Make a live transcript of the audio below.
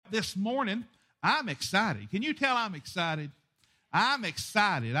this morning, I'm excited. Can you tell I'm excited? I'm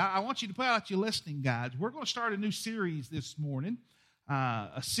excited. I want you to put out your listening guides. We're going to start a new series this morning.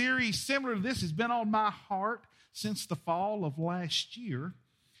 A series similar to this has been on my heart since the fall of last year.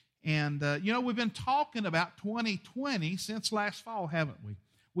 And, we've been talking about 2020 since last fall, haven't we?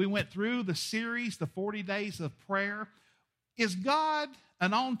 We went through the series, the 40 Days of Prayer. Is God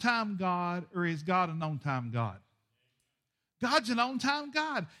an on-time God, or is God an on-time God? God's an on-time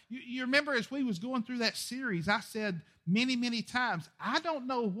God. You remember as we was going through that series, I said many, many times, I don't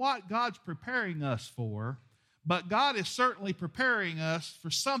know what God's preparing us for, but God is certainly preparing us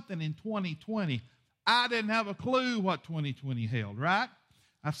for something in 2020. I didn't have a clue what 2020 held, right?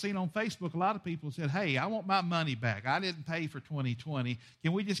 I've seen on Facebook a lot of people said, hey, I want my money back. I didn't pay for 2020.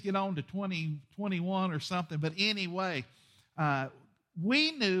 Can we just get on to 2021 or something? But anyway,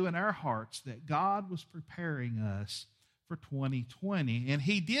 we knew in our hearts that God was preparing us for 2020, and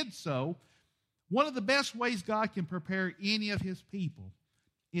He did so. One of the best ways God can prepare any of His people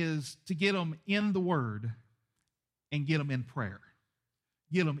is to get them in the Word and get them in prayer.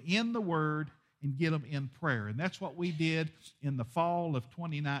 Get them in the Word and get them in prayer. And that's what we did in the fall of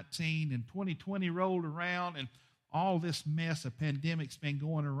 2019, and 2020 rolled around, and all this mess of pandemic's been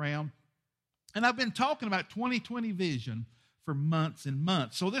going around. And I've been talking about 2020 vision for months and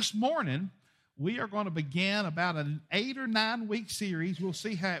months. So this morning, we are going to begin about an 8 or 9 week series. We'll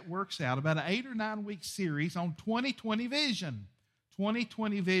see how it works out. About an 8 or 9 week series on 2020 vision.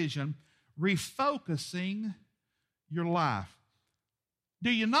 2020 vision, refocusing your life.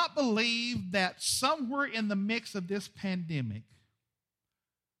 Do you not believe that somewhere in the mix of this pandemic,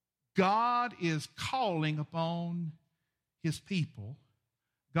 God is calling upon His people,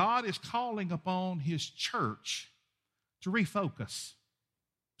 God is calling upon His church to refocus,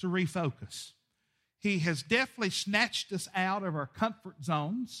 to refocus. He has definitely snatched us out of our comfort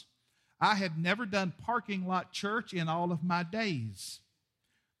zones. I had never done parking lot church in all of my days.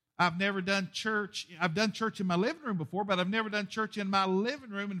 I've never done church. I've done church in my living room before, but I've never done church in my living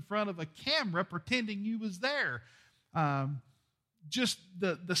room in front of a camera pretending you was there. Just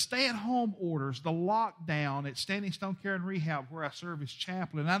the stay-at-home orders, the lockdown at Standing Stone Care and Rehab where I serve as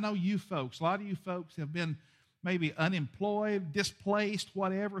chaplain. I know you folks, a lot of you folks have been maybe unemployed, displaced,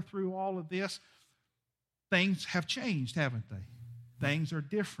 whatever through all of this. Things have changed, haven't they? Things are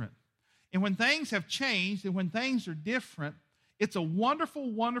different. And when things have changed and when things are different, it's a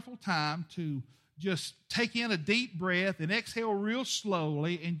wonderful, wonderful time to just take in a deep breath and exhale real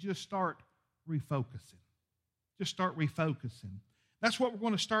slowly and just start refocusing. Just start refocusing. That's what we're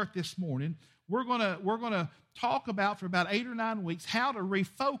going to start this morning. We're going to talk about for about 8 or 9 weeks how to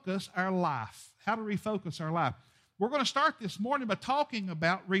refocus our life. How to refocus our life. We're going to start this morning by talking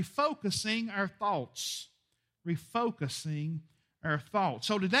about refocusing our thoughts. Refocusing our thoughts.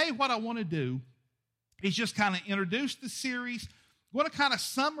 So today what I want to do is just kind of introduce the series. I'm going to kind of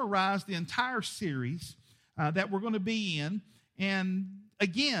summarize the entire series that we're going to be in. And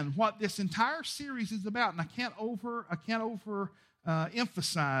again, what this entire series is about, and I can't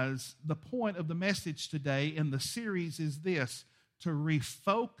emphasize the point of the message today in the series is this: to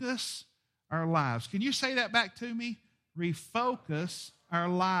refocus our lives. Can you say that back to me? Refocus our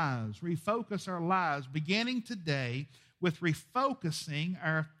lives. Refocus our lives, beginning today with refocusing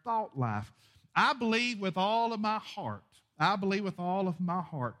our thought life. I believe with all of my heart,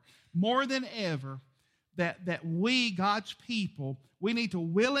 more than ever, that we, God's people, we need to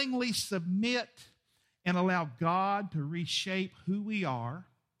willingly submit and allow God to reshape who we are,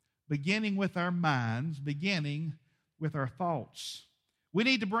 beginning with our minds, beginning with our thoughts. We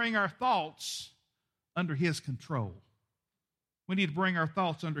need to bring our thoughts under His control. We need to bring our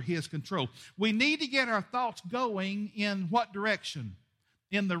thoughts under His control. We need to get our thoughts going in what direction?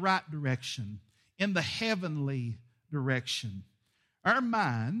 In the right direction, in the heavenly direction. Our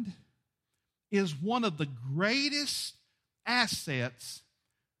mind is one of the greatest assets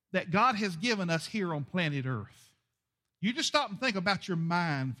that God has given us here on planet Earth. You just stop and think about your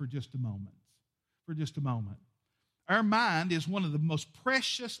mind for just a moment. Our mind is one of the most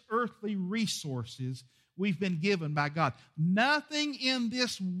precious earthly resources we've been given by God. Nothing in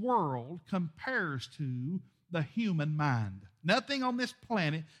this world compares to the human mind. Nothing on this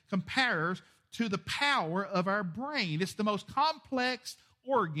planet compares to the power of our brain. It's the most complex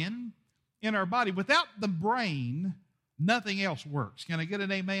organ in our body. Without the brain, nothing else works. Can I get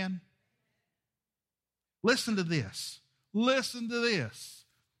an amen? Listen to this. Listen to this.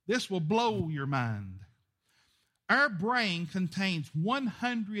 This will blow your mind. Our brain contains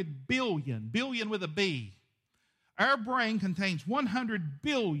 100 billion with a B. Our brain contains 100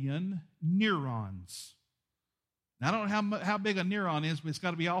 billion neurons. Now, I don't know how big a neuron is, but it's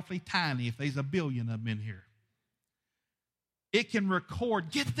got to be awfully tiny if there's a billion of them in here. It can record,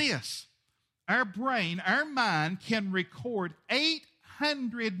 get this, our brain, our mind can record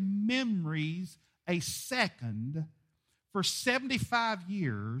 800 memories a second for 75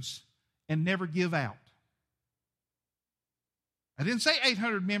 years and never give out. I didn't say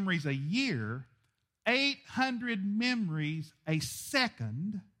 800 memories a year, 800 memories a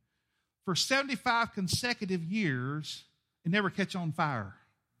second for 75 consecutive years and never catch on fire,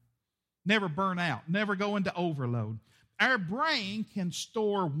 never burn out, never go into overload. Our brain can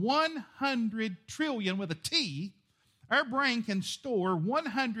store 100 trillion with a T. Our brain can store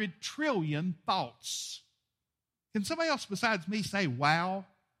 100 trillion thoughts. Can somebody else besides me say, wow?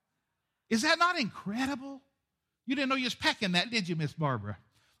 Is that not incredible? You didn't know you was packing that, did you, Miss Barbara?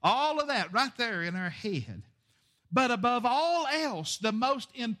 All of that right there in our head. But above all else, the most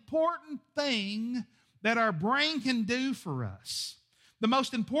important thing that our brain can do for us, the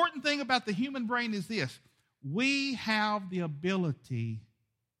most important thing about the human brain is this: we have the ability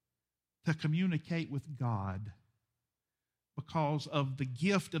to communicate with God because of the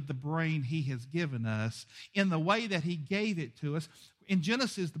gift of the brain He has given us in the way that He gave it to us. In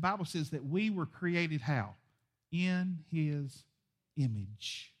Genesis, the Bible says that we were created how? In His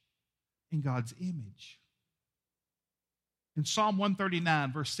image. In God's image. In Psalm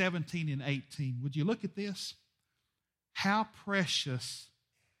 139, verse 17 and 18, would you look at this? How precious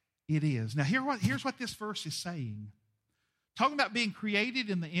it is. Now, here's what this verse is saying. Talking about being created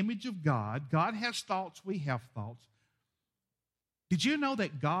in the image of God. God has thoughts, we have thoughts. Did you know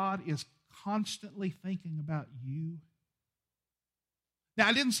that God is constantly thinking about you? Now,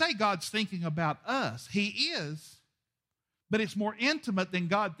 I didn't say God's thinking about us. He is, but it's more intimate than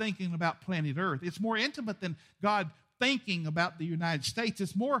God thinking about planet Earth. It's more intimate than God thinking about the United States.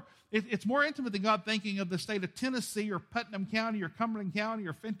 It's more intimate than God thinking of the state of Tennessee or Putnam County or Cumberland County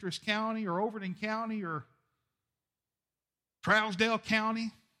or Fentress County or Overton County or Trousdale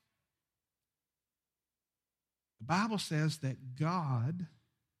County. The Bible says that God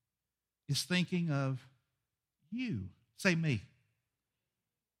is thinking of you. Say me.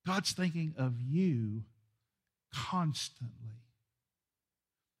 God's thinking of you constantly.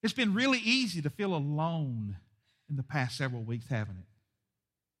 It's been really easy to feel alone in the past several weeks, haven't it?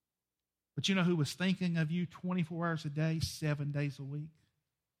 But you know who was thinking of you 24 hours a day, 7 days a week?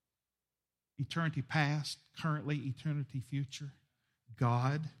 Eternity past, currently, eternity future.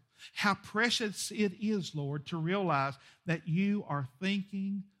 God. How precious it is, Lord, to realize that you are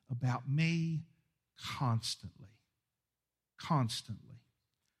thinking about me constantly. Constantly.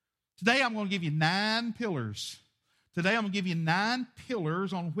 Today I'm going to give you 9 pillars. Today I'm going to give you 9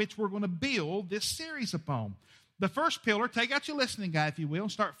 pillars on which we're going to build this series upon. The first pillar, take out your listening guide, if you will,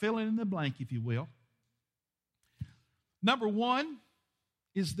 and start filling in the blank, if you will. Number 1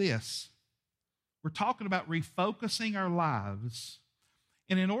 is this. We're talking about refocusing our lives.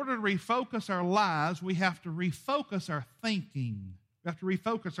 And in order to refocus our lives, we have to refocus our thinking. We have to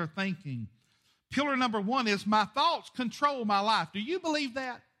refocus our thinking. Pillar number 1 is my thoughts control my life. Do you believe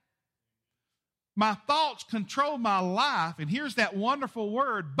that? My thoughts control my life. And here's that wonderful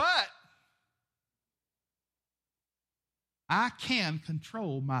word, but I can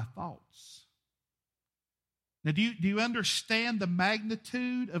control my thoughts. Now, do you understand the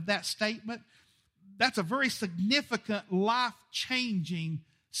magnitude of that statement? That's a very significant, life-changing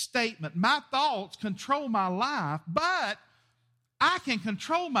statement. My thoughts control my life, but I can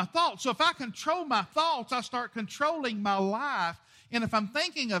control my thoughts. So if I control my thoughts, I start controlling my life. And if I'm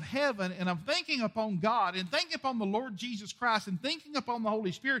thinking of heaven and I'm thinking upon God and thinking upon the Lord Jesus Christ and thinking upon the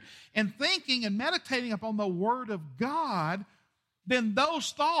Holy Spirit and thinking and meditating upon the Word of God, then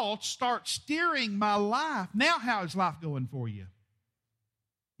those thoughts start steering my life. Now, how is life going for you?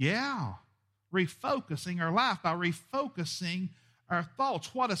 Yeah, refocusing our life by refocusing our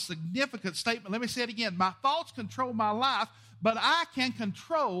thoughts. What a significant statement. Let me say it again. My thoughts control my life, but I can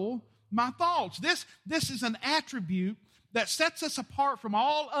control my thoughts. This is an attribute that sets us apart from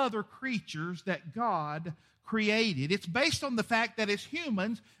all other creatures that God created. It's based on the fact that as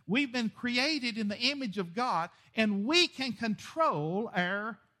humans, we've been created in the image of God, and we can control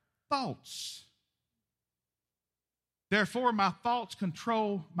our thoughts. Therefore, my thoughts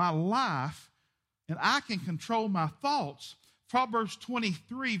control my life, and I can control my thoughts. Proverbs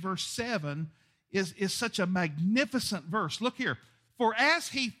 23, verse 7 is such a magnificent verse. Look here. For as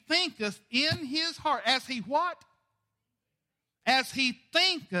he thinketh in his heart, as he what? As he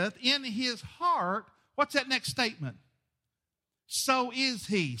thinketh in his heart, what's that next statement? So is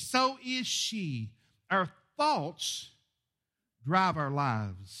he, so is she. Our thoughts drive our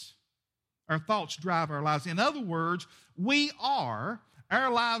lives. Our thoughts drive our lives. In other words, our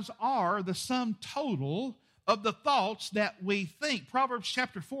lives are the sum total of the thoughts that we think. Proverbs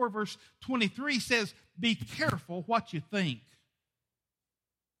chapter 4, verse 23 says, be careful what you think.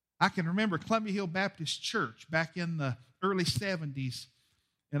 I can remember Columbia Hill Baptist Church back in the early 70s,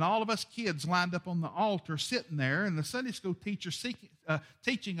 and all of us kids lined up on the altar sitting there, and the Sunday school teacher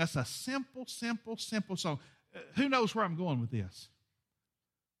teaching us a simple song. Who knows where I'm going with this?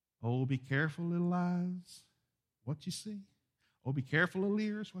 Oh, be careful, little eyes, what you see. Oh, be careful, little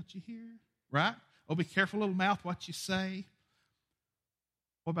ears, what you hear. Right? Oh, be careful, little mouth, what you say.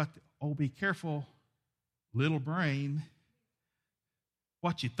 What about oh, be careful, little brain,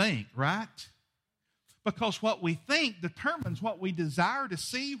 what you think, right? Because what we think determines what we desire to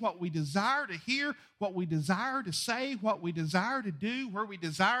see, what we desire to hear, what we desire to say, what we desire to do, where we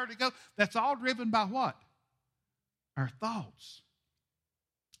desire to go. That's all driven by what? Our thoughts.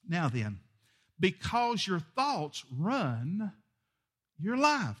 Now then, because your thoughts run your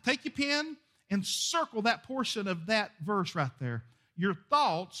life. Take your pen and circle that portion of that verse right there. Your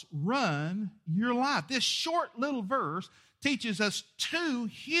thoughts run your life. This short little verse teaches us two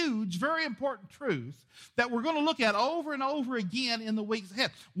huge, very important truths that we're going to look at over and over again in the weeks ahead.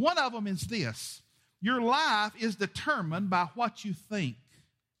 One of them is this: your life is determined by what you think.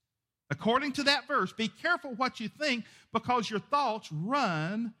 According to that verse, be careful what you think because your thoughts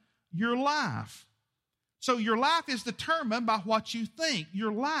run your life. So your life is determined by what you think.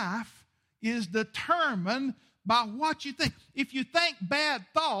 Your life is determined by what you think. If you think bad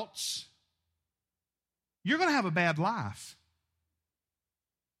thoughts, you're going to have a bad life.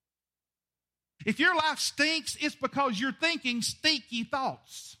 If your life stinks, it's because you're thinking stinky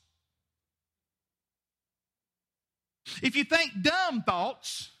thoughts. If you think dumb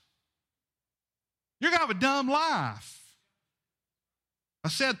thoughts, you're going to have a dumb life. I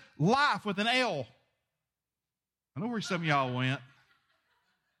said life with an L. I know where some of y'all went.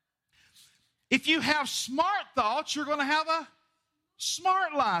 If you have smart thoughts, you're going to have a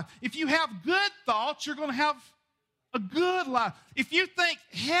smart life. If you have good thoughts, you're going to have a good life. If you think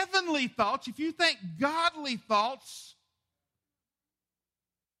heavenly thoughts, if you think godly thoughts,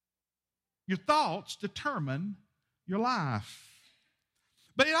 your thoughts determine your life.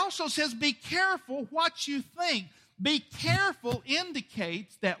 But it also says be careful what you think. Be careful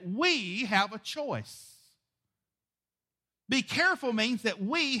indicates that we have a choice. Be careful means that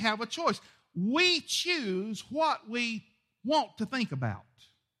we have a choice. We choose what we want to think about.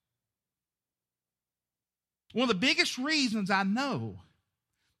 One of the biggest reasons I know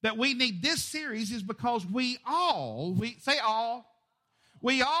that we need this series is because we all need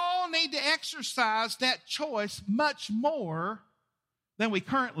to exercise that choice much more than we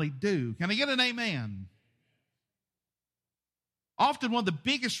currently do. Can I get an amen? Often one of the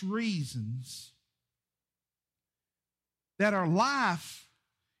biggest reasons that our life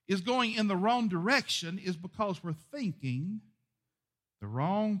is going in the wrong direction is because we're thinking the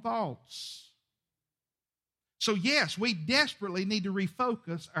wrong thoughts. So yes, we desperately need to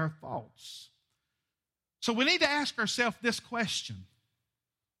refocus our thoughts. So we need to ask ourselves this question.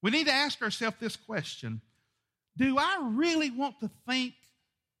 We need to ask ourselves this question. Do I really want to think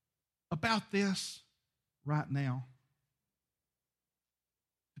about this right now?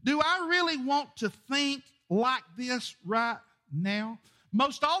 Do I really want to think like this right now?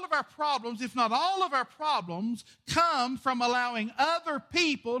 Most all of our problems, if not all of our problems, come from allowing other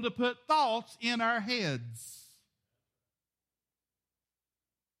people to put thoughts in our heads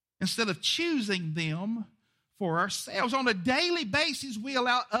instead of choosing them for ourselves. On a daily basis, we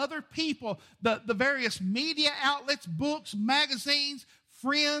allow other people, the various media outlets, books, magazines,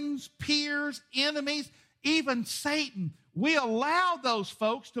 friends, peers, enemies, even Satan. We allow those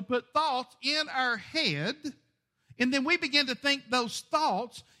folks to put thoughts in our head, and then we begin to think those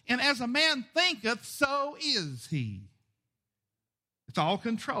thoughts, and as a man thinketh, so is he. It's all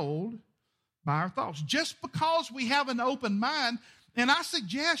controlled by our thoughts. Just because we have an open mind, and I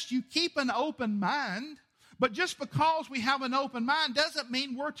suggest you keep an open mind, but just because we have an open mind doesn't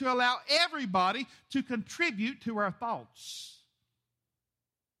mean we're to allow everybody to contribute to our thoughts.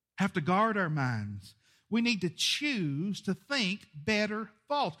 Have to guard our minds. We need to choose to think better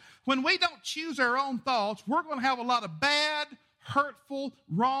thoughts. When we don't choose our own thoughts, we're going to have a lot of bad, hurtful,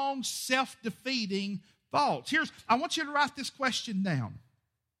 wrong, self-defeating thoughts. I want you to write this question down.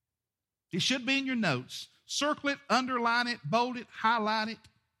 It should be in your notes. Circle it, underline it, bold it, highlight it.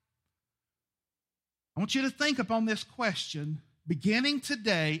 I want you to think upon this question beginning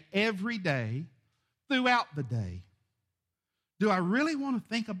today, every day, throughout the day. Do I really want to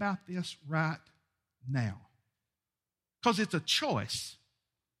think about this right now? Because it's a choice.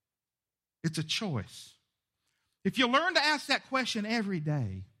 It's a choice. If you learn to ask that question every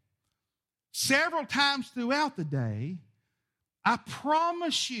day, several times throughout the day, I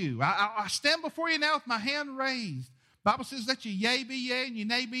promise you, I stand before you now with my hand raised. The Bible says that your yea be yea and your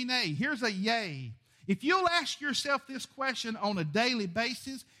nay be nay. Here's a yea. If you'll ask yourself this question on a daily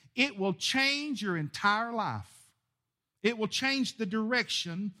basis, it will change your entire life. It will change the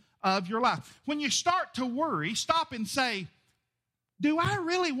direction of your life. When you start to worry, stop and say, do I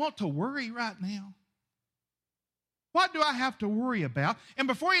really want to worry right now? What do I have to worry about? And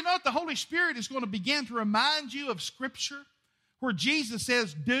before you know it, the Holy Spirit is going to begin to remind you of Scripture where Jesus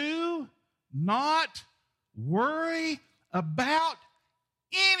says, do not worry about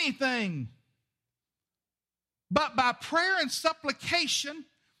anything, but by prayer and supplication,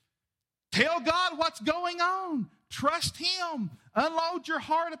 tell God what's going on. Trust Him. Unload your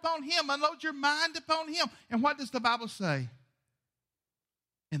heart upon Him. Unload your mind upon Him. And what does the Bible say?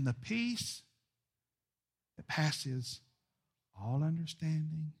 And the peace that passes all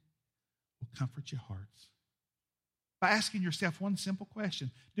understanding will comfort your hearts. By asking yourself one simple question,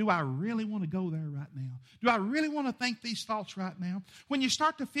 do I really want to go there right now? Do I really want to think these thoughts right now? When you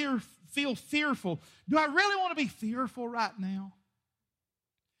start to feel fearful, do I really want to be fearful right now?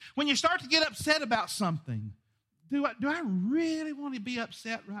 When you start to get upset about something, do I really want to be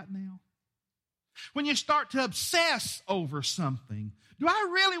upset right now? When you start to obsess over something, do I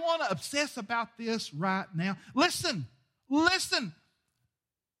really want to obsess about this right now? Listen.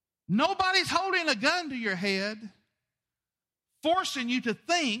 Nobody's holding a gun to your head, forcing you to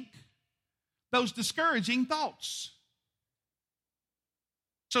think those discouraging thoughts.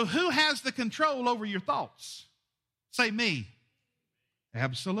 So who has the control over your thoughts? Say me.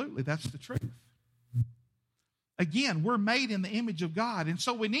 Absolutely, that's the truth. Again, we're made in the image of God, and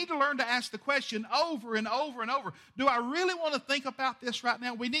so we need to learn to ask the question over and over and over. Do I really want to think about this right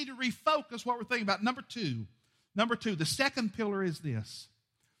now? We need to refocus what we're thinking about. Number two, the second pillar is this.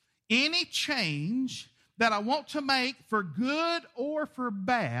 Any change that I want to make for good or for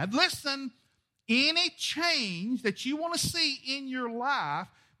bad, listen, any change that you want to see in your life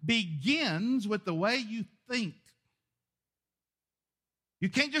begins with the way you think. You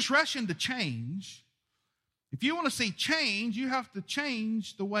can't just rush into change. If you want to see change, you have to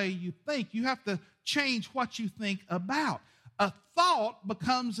change the way you think. You have to change what you think about. A thought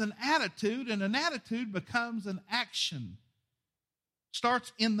becomes an attitude, and an attitude becomes an action. It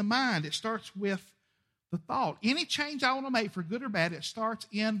starts in the mind. It starts with the thought. Any change I want to make for good or bad, it starts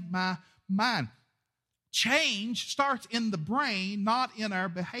in my mind. Change starts in the brain, not in our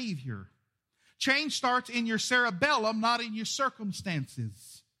behavior. Change starts in your cerebellum, not in your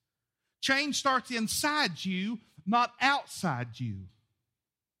circumstances. Change starts inside you, not outside you.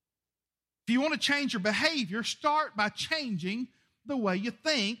 If you want to change your behavior, start by changing the way you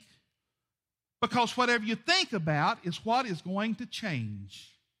think, because whatever you think about is what is going to change.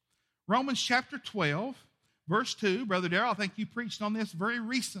 Romans chapter 12, verse 2, Brother Darrell, I think you preached on this very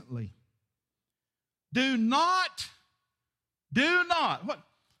recently. Do not. What?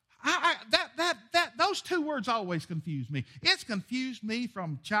 Those two words always confuse me. It's confused me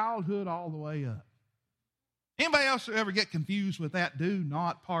from childhood all the way up. Anybody else ever get confused with that do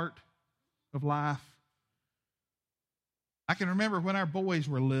not part of life? I can remember when our boys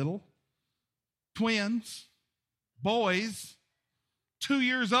were little, twins, boys, 2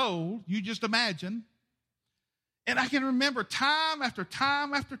 years old, you just imagine. And I can remember time after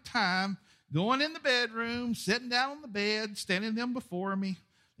time after time going in the bedroom, sitting down on the bed, standing them before me,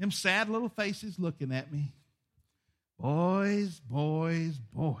 them sad little faces looking at me. Boys, boys,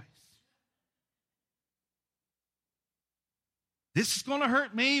 boys. This is going to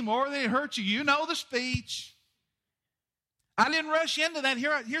hurt me more than it hurts you. You know the speech. I didn't rush into that.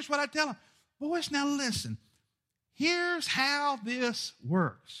 Here's what I tell them. Boys, now listen. Here's how this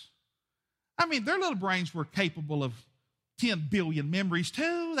works. I mean, their little brains were capable of 10 billion memories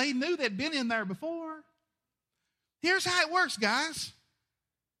too. They knew they'd been in there before. Here's how it works, guys.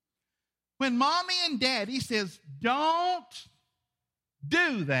 When mommy and daddy says, don't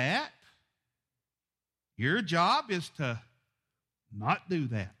do that, your job is to not do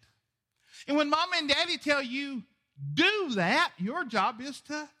that. And when mom and daddy tell you, do that, your job is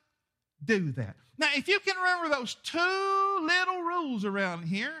to do that. Now, if you can remember those two little rules around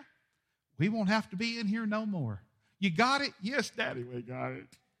here, we won't have to be in here no more. You got it? Yes, Daddy, we got it.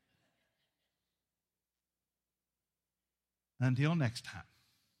 Until next time.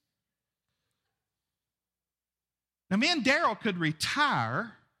 Now, me and Darrell could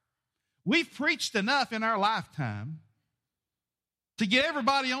retire. We've preached enough in our lifetime to get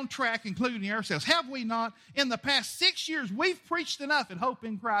everybody on track, including ourselves. Have we not? In the past 6 years, we've preached enough at Hope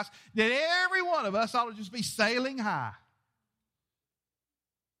in Christ that every one of us ought to just be sailing high.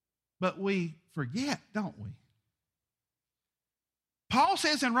 But we forget, don't we? Paul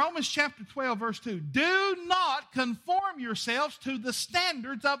says in Romans chapter 12, verse 2, do not conform yourselves to the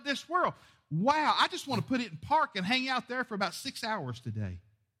standards of this world. Wow, I just want to put it in park and hang out there for about 6 hours today.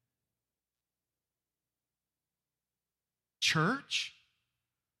 Church,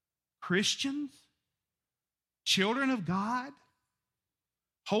 Christians, children of God,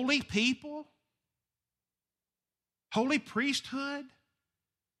 holy people, holy priesthood,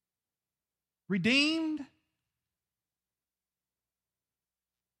 redeemed.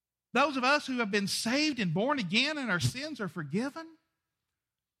 Those of us who have been saved and born again and our sins are forgiven,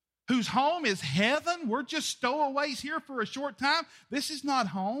 whose home is heaven. We're just stowaways here for a short time. This is not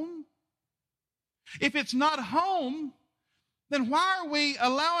home. If it's not home, then why are we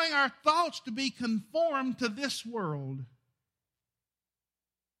allowing our thoughts to be conformed to this world?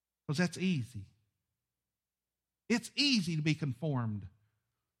 Because that's easy. It's easy to be conformed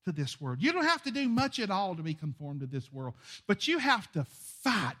to this world. You don't have to do much at all to be conformed to this world, but you have to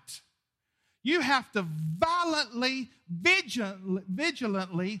fight. You have to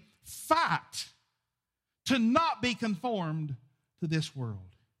vigilantly fight to not be conformed to this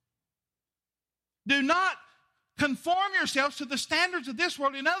world. Do not conform yourselves to the standards of this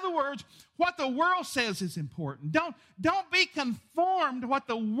world. In other words, what the world says is important. Don't be conformed to what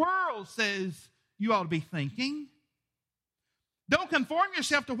the world says you ought to be thinking. Don't conform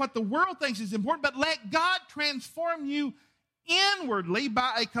yourself to what the world thinks is important, but let God transform you inwardly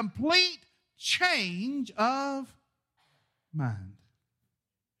by a complete change of mind.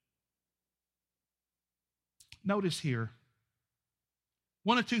 Notice here,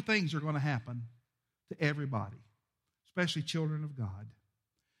 one of two things are going to happen to everybody, especially children of God.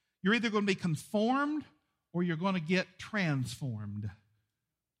 You're either going to be conformed or you're going to get transformed.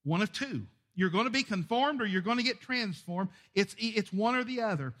 One of two. You're going to be conformed or you're going to get transformed. It's one or the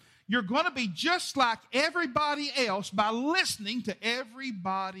other. You're going to be just like everybody else by listening to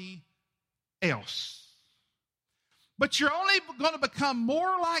everybody else. But you're only going to become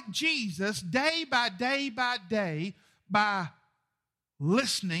more like Jesus day by day by day by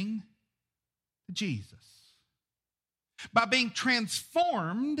listening to Jesus. By being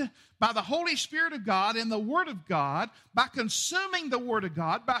transformed by the Holy Spirit of God and the Word of God, by consuming the Word of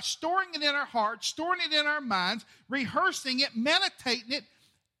God, by storing it in our hearts, storing it in our minds, rehearsing it, meditating it,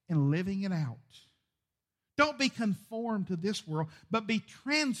 and living it out. Don't be conformed to this world, but be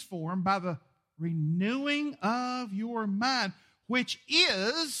transformed by the renewing of your mind, which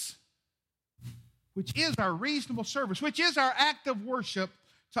is our reasonable service, which is our act of worship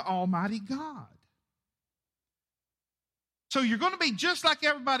to Almighty God. So you're going to be just like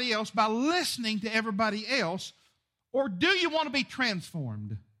everybody else by listening to everybody else, or do you want to be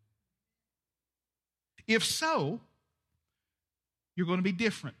transformed? If so, you're going to be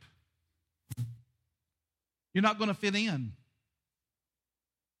different. You're not going to fit in.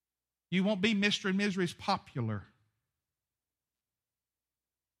 You won't be Mr. and Mrs. Popular.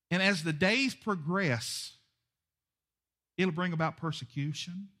 And as the days progress, it'll bring about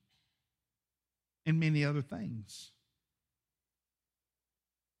persecution and many other things.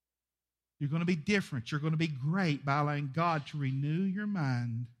 You're going to be different. You're going to be great by allowing God to renew your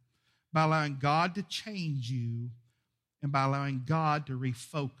mind, by allowing God to change you, and by allowing God to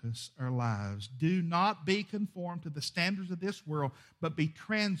refocus our lives. Do not be conformed to the standards of this world, but be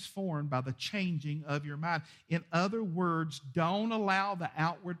transformed by the changing of your mind. In other words, don't allow the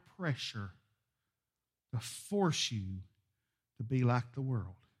outward pressure to force you to be like the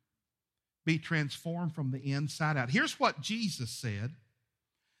world. Be transformed from the inside out. Here's what Jesus said.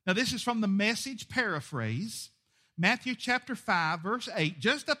 Now, this is from the Message paraphrase, Matthew chapter 5, verse 8,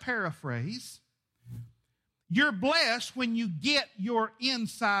 just a paraphrase. You're blessed when you get your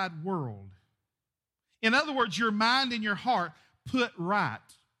inside world. In other words, your mind and your heart put right.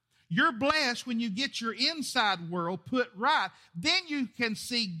 You're blessed when you get your inside world put right. Then you can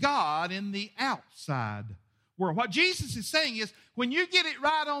see God in the outside world. What Jesus is saying is, when you get it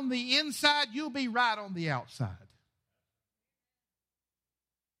right on the inside, you'll be right on the outside.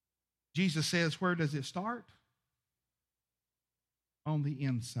 Jesus says, where does it start? On the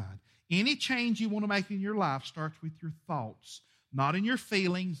inside. Any change you want to make in your life starts with your thoughts, not in your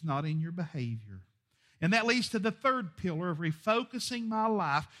feelings, not in your behavior. And that leads to the third pillar of refocusing my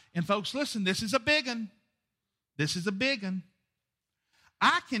life. And folks, listen, this is a big one. This is a big one.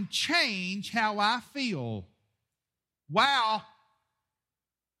 I can change how I feel. Wow.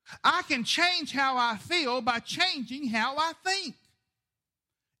 I can change how I feel by changing how I think.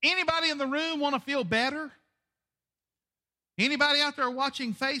 Anybody in the room want to feel better? Anybody out there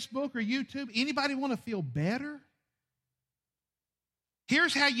watching Facebook or YouTube, anybody want to feel better?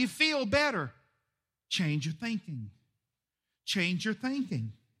 Here's how you feel better. Change your thinking. Change your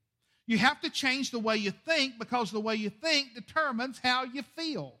thinking. You have to change the way you think because the way you think determines how you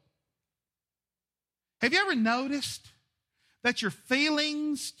feel. Have you ever noticed that your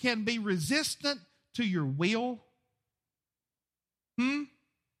feelings can be resistant to your will?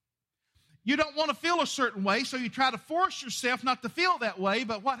 You don't want to feel a certain way, so you try to force yourself not to feel that way,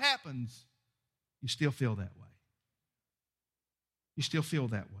 but what happens? You still feel that way. You still feel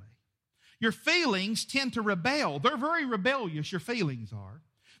that way. Your feelings tend to rebel. They're very rebellious, your feelings are.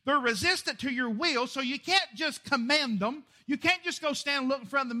 They're resistant to your will, so you can't just command them. You can't just go stand and look in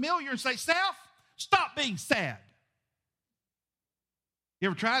front of the mirror and say, "Self, stop being sad." You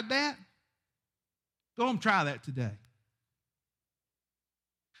ever tried that? Go and try that today.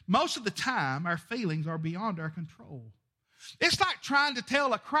 Most of the time, our feelings are beyond our control. It's like trying to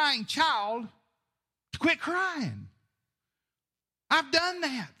tell a crying child to quit crying. I've done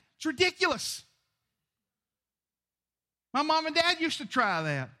that. It's ridiculous. My mom and dad used to try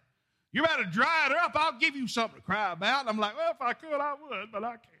that. "You better dry it up. I'll give you something to cry about." And I'm like, "Well, if I could, I would, but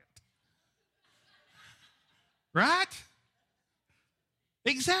I can't." Right?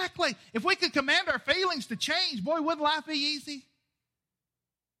 Exactly. If we could command our feelings to change, boy, wouldn't life be easy?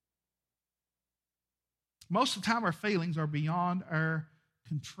 Most of the time, our feelings are beyond our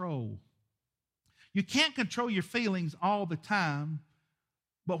control. You can't control your feelings all the time,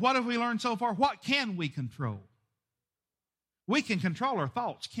 but what have we learned so far? What can we control? We can control our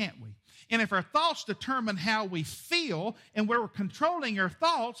thoughts, can't we? And if our thoughts determine how we feel, and we're controlling our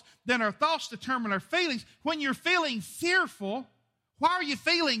thoughts, then our thoughts determine our feelings. When you're feeling fearful, why are you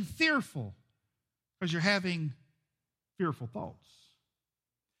feeling fearful? Because you're having fearful thoughts.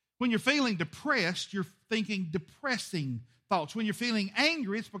 When you're feeling depressed, you're thinking depressing thoughts. When you're feeling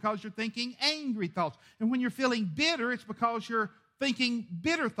angry, it's because you're thinking angry thoughts. And when you're feeling bitter, it's because you're thinking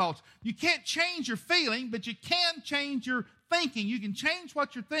bitter thoughts. You can't change your feeling, but you can change your thinking. You can change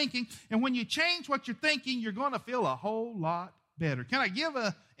what you're thinking, and when you change what you're thinking, you're going to feel a whole lot better. Can I give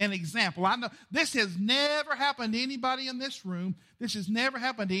an example? I know this has never happened to anybody in this room. This has never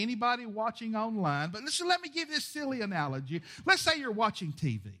happened to anybody watching online. But listen, let me give this silly analogy. Let's say you're watching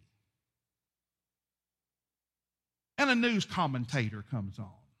TV, and a news commentator comes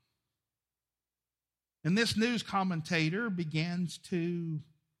on. And this news commentator begins to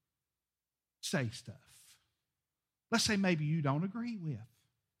say stuff. Let's say maybe you don't agree with.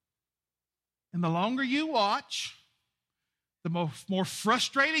 And the longer you watch, the more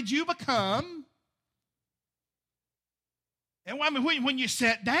frustrated you become. And I mean, when you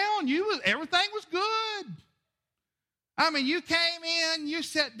sat down, everything was good. I mean, you came in, you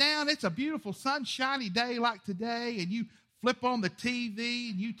sat down, it's a beautiful sunshiny day like today, and you flip on the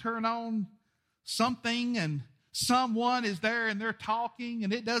TV and you turn on something and someone is there and they're talking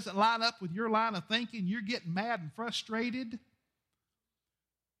and it doesn't line up with your line of thinking. You're getting mad and frustrated.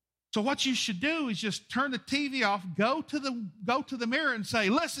 So what you should do is just turn the TV off, go to the mirror and say,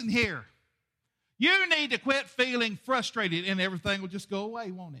 "Listen here, you need to quit feeling frustrated," and everything will just go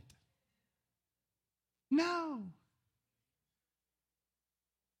away, won't it? No.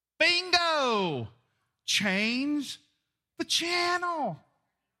 Bingo! Change the channel.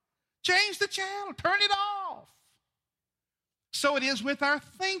 Change the channel. Turn it off. So it is with our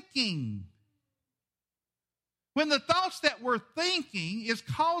thinking. When the thoughts that we're thinking is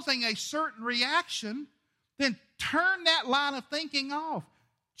causing a certain reaction, then turn that line of thinking off.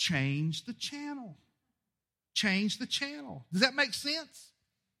 Change the channel. Change the channel. Does that make sense?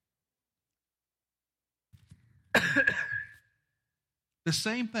 The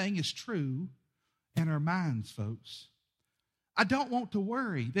same thing is true in our minds, folks. I don't want to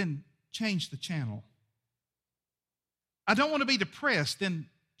worry, then change the channel. I don't want to be depressed, then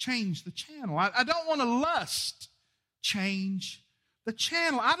change the channel. I don't want to lust, change the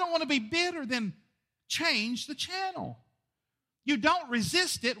channel. I don't want to be bitter, then change the channel. You don't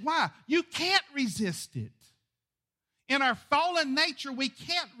resist it. Why? You can't resist it. In our fallen nature, we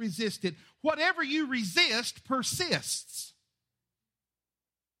can't resist it. Whatever you resist persists.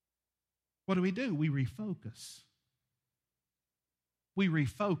 What do? We refocus. We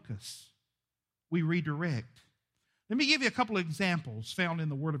refocus. We redirect. Let me give you a couple of examples found in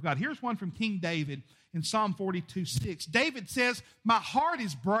the Word of God. Here's one from King David in Psalm 42:6. David says, "My heart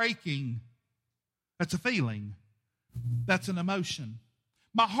is breaking." That's a feeling. That's an emotion.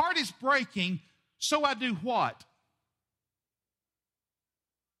 My heart is breaking, so I do what?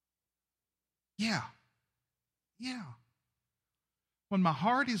 Yeah. when my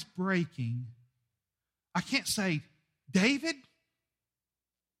heart is breaking, I can't say, David,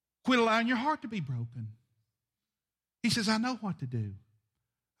 quit allowing your heart to be broken. He says, I know what to do.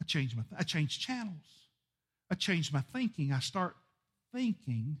 I change channels. I change my thinking. I start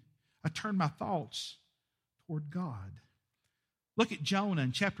thinking. I turn my thoughts toward God. Look at Jonah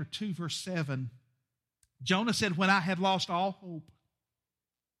in chapter 2, verse 7. Jonah said, when I had lost all hope,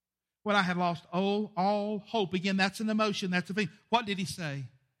 when I had lost all hope. Again, that's an emotion, that's a thing. What did he say?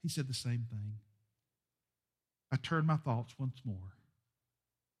 He said the same thing. I turned my thoughts once more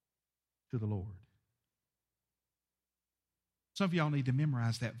to the Lord. Some of y'all need to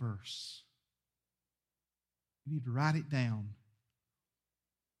memorize that verse. You need to write it down.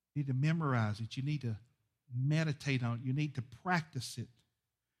 You need to memorize it. You need to meditate on it. You need to practice it.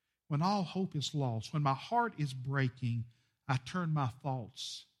 When all hope is lost, when my heart is breaking, I turn my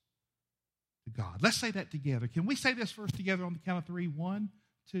thoughts to God. Let's say that together. Can we say this verse together on the count of three? 1,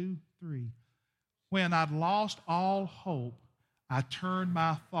 2, 3. When I'd lost all hope, I turned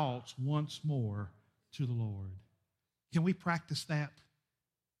my thoughts once more to the Lord. Can we practice that?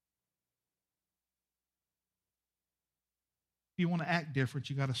 If you want to act different,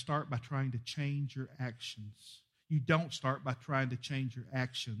 you got to start by trying to change your actions. You don't start by trying to change your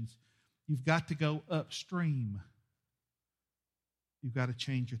actions. You've got to go upstream. You've got to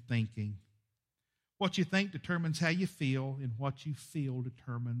change your thinking. What you think determines how you feel, and what you feel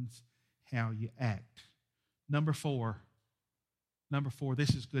determines how you act. Number four,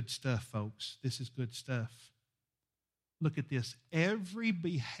 this is good stuff, folks. This is good stuff. Look at this. Every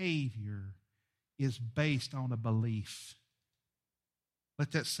behavior is based on a belief.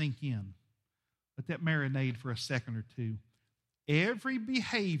 Let that sink in. Let that marinate for a second or two. Every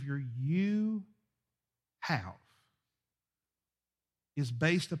behavior you have is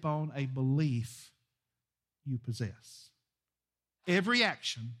based upon a belief you possess. Every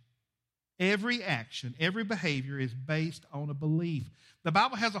action, every behavior is based on a belief. The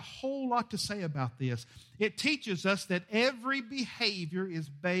Bible has a whole lot to say about this. It teaches us that every behavior is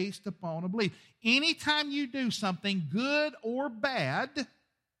based upon a belief. Anytime you do something good or bad,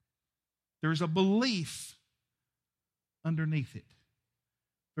 there's a belief underneath it.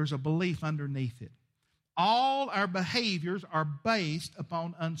 There's a belief underneath it. All our behaviors are based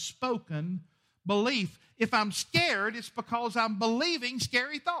upon unspoken belief. If I'm scared, it's because I'm believing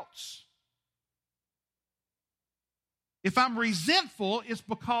scary thoughts. If I'm resentful, it's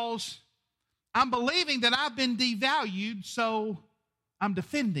because I'm believing that I've been devalued, so I'm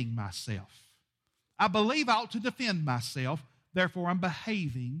defending myself. I believe I ought to defend myself, therefore I'm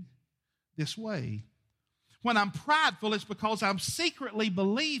behaving this way. When I'm prideful, it's because I'm secretly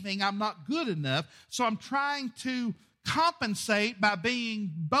believing I'm not good enough, so I'm trying to compensate by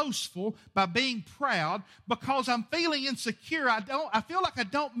being boastful, by being proud, because I'm feeling insecure. I feel like I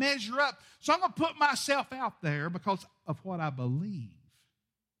don't measure up, so I'm going to put myself out there because of what I believe.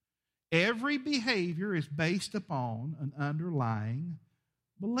 Every behavior is based upon an underlying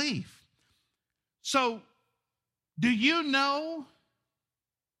belief. So, do you know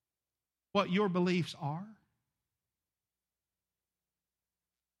what your beliefs are?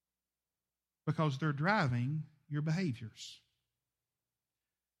 Because they're driving your behaviors.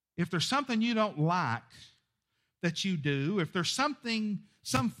 If there's something you don't like that you do, if there's some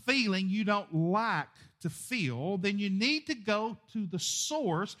feeling you don't like to feel, then you need to go to the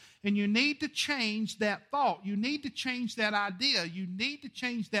source and you need to change that thought. You need to change that idea. You need to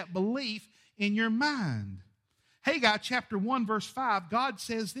change that belief in your mind. Haggai chapter 1 verse 5, God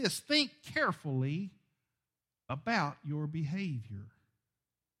says this, think carefully about your behavior.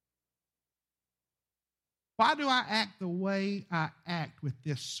 Why do I act the way I act with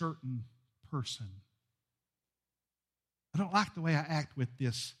this certain person? I don't like the way I act with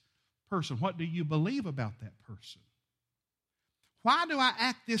this person. What do you believe about that person? Why do I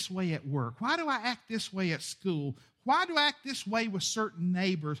act this way at work? Why do I act this way at school? Why do I act this way with certain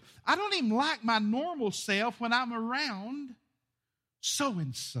neighbors? I don't even like my normal self when I'm around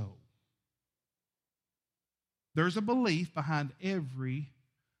so-and-so. There's a belief behind every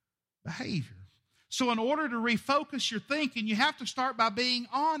behavior. So in order to refocus your thinking, you have to start by being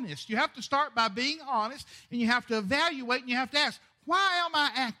honest. You have to start by being honest, and you have to evaluate, and you have to ask, why am I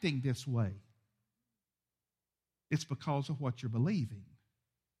acting this way? It's because of what you're believing.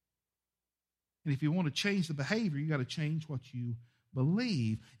 And if you want to change the behavior, you got to change what you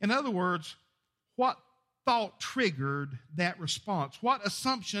believe. In other words, what thought triggered that response? What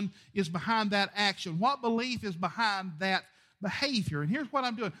assumption is behind that action? What belief is behind that behavior? And here's what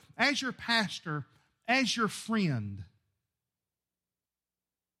I'm doing. As your pastor, as your friend,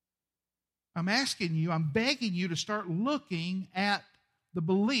 I'm asking you, I'm begging you to start looking at the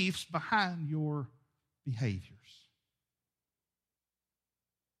beliefs behind your behaviors.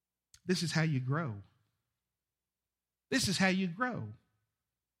 This is how you grow. This is how you grow.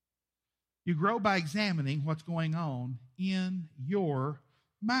 You grow by examining what's going on in your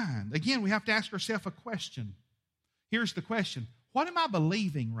mind. Again, we have to ask ourselves a question. Here's the question. What am I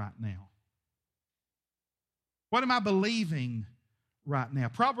believing right now? What am I believing right now?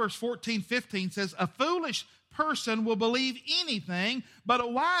 Proverbs 14:15 says, a foolish person will believe anything, but a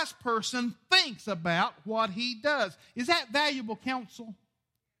wise person thinks about what he does. Is that valuable counsel?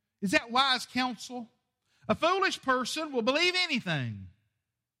 Is that wise counsel? A foolish person will believe anything.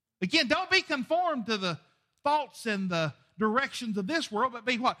 Again, don't be conformed to the thoughts and the directions of this world, but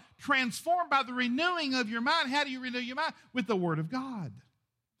be what? Transformed by the renewing of your mind. How do you renew your mind? With the Word of God.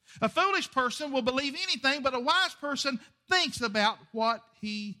 A foolish person will believe anything, but a wise person thinks about what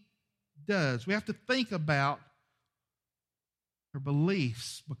he does. We have to think about our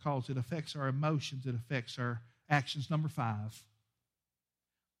beliefs because it affects our emotions, it affects our actions. Number 5.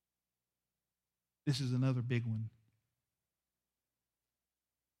 This is another big one.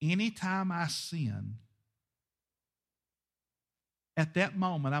 Anytime I sin, at that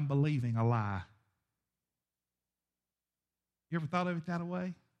moment I'm believing a lie. You ever thought of it that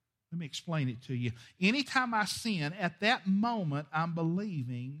way? Let me explain it to you. Anytime I sin, at that moment I'm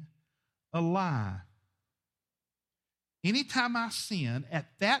believing a lie. Anytime I sin, at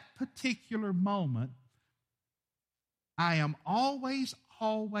that particular moment, I am always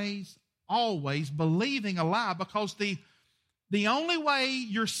believing a lie, because the only way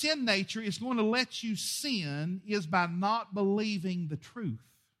your sin nature is going to let you sin is by not believing the truth.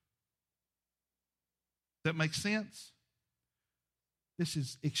 Does that make sense? This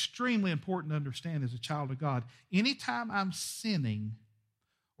is extremely important to understand as a child of God. Anytime I'm sinning,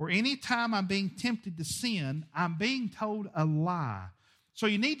 or anytime I'm being tempted to sin, I'm being told a lie. So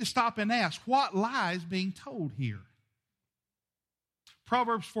you need to stop and ask, what lie is being told here?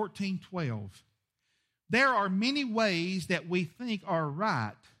 Proverbs 14:12. There are many ways that we think are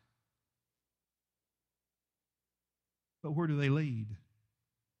right, but where do they lead?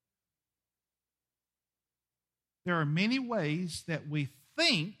 There are many ways that we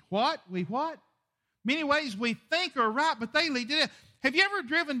think, Many ways we think are right, but they lead to death. Have you ever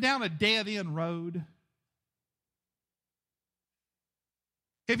driven down a dead-end road?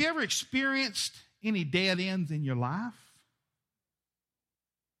 Have you ever experienced any dead ends in your life?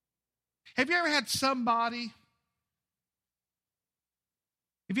 Have you ever had something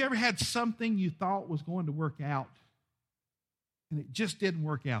you thought was going to work out, and it just didn't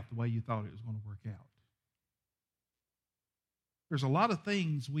work out the way you thought it was going to work out? There's a lot of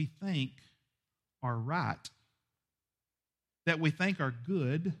things we think are right, that we think are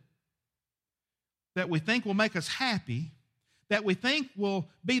good, that we think will make us happy, that we think will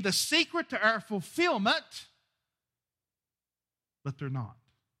be the secret to our fulfillment, but they're not.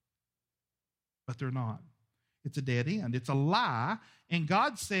 It's a dead end. It's a lie. And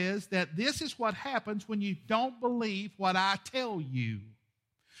God says that this is what happens when you don't believe what I tell you.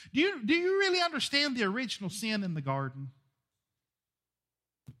 Do you really understand the original sin in the garden?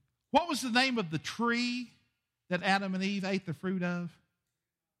 What was the name of the tree that Adam and Eve ate the fruit of?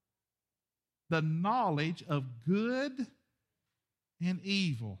 The knowledge of good and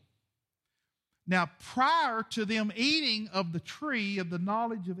evil. Now, prior to them eating of the tree of the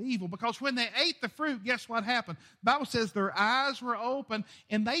knowledge of evil, because when they ate the fruit, guess what happened? The Bible says their eyes were open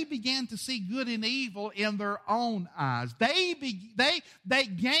and they began to see good and evil in their own eyes. They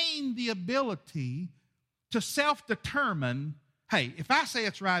gained the ability to self-determine, hey, if I say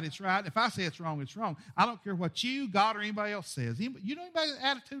it's right, it's right. If I say it's wrong, it's wrong. I don't care what you, God, or anybody else says. You know anybody with an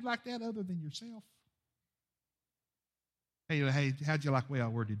attitude like that other than yourself? Hey, how'd you like the way I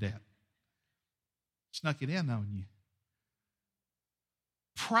worded that? Snuck it in on you.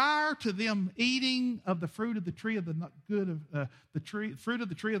 Prior to them eating of the fruit of the tree of fruit of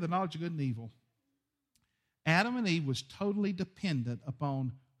the tree of the knowledge of good and evil, Adam and Eve was totally dependent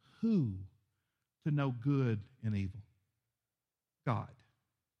upon who to know good and evil? God.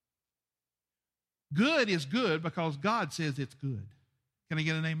 Good is good because God says it's good. Can I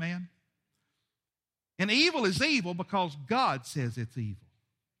get an amen? And evil is evil because God says it's evil.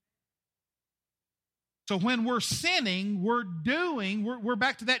 So when we're sinning, we're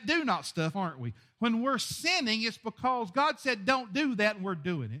back to that do not stuff, aren't we? When we're sinning, it's because God said don't do that and we're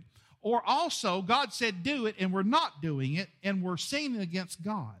doing it. Or also, God said do it and we're not doing it and we're sinning against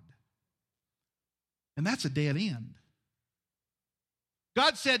God. And that's a dead end.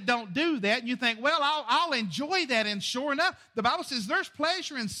 God said don't do that, and you think, well, I'll enjoy that. And sure enough, the Bible says there's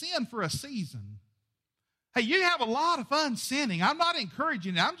pleasure in sin for a season. Hey, you have a lot of fun sinning. I'm not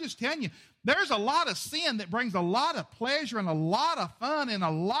encouraging it. I'm just telling you, there's a lot of sin that brings a lot of pleasure and a lot of fun and a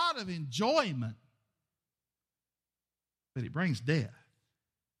lot of enjoyment. But it brings death.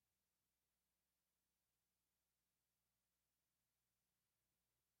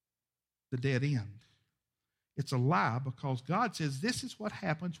 The dead end. It's a lie because God says this is what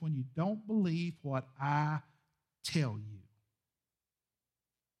happens when you don't believe what I tell you.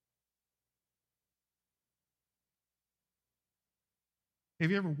 Have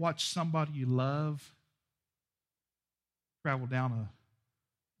you ever watched somebody you love travel down a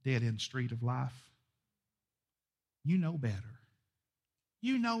dead-end street of life? You know better.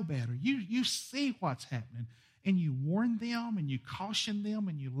 You know better. You see what's happening, and you warn them, and you caution them,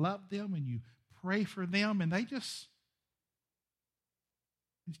 and you love them, and you pray for them, and they just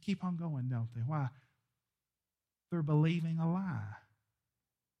keep on going, don't they? Why? They're believing a lie.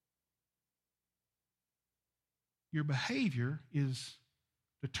 Your behavior is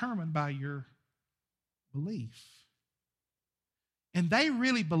determined by your belief. And they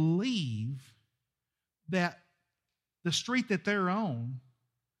really believe that the street that they're on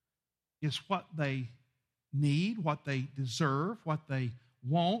is what they need, what they deserve, what they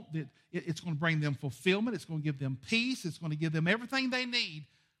want, that it's going to bring them fulfillment, it's going to give them peace, it's going to give them everything they need.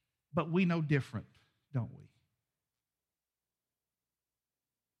 But we know different, don't we?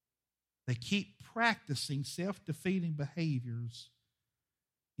 They keep practicing self-defeating behaviors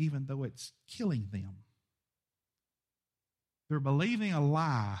even though it's killing them. They're believing a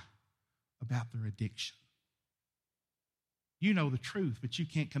lie about their addiction. You know the truth, but you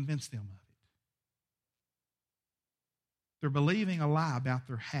can't convince them of it. They're believing a lie about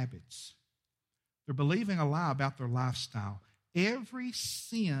their habits. They're believing a lie about their lifestyle. Every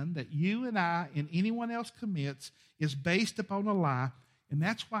sin that you and I and anyone else commits is based upon a lie, and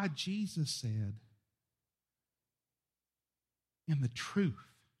that's why Jesus said, in the truth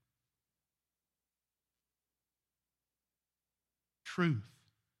will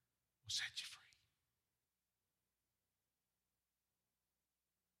set you free.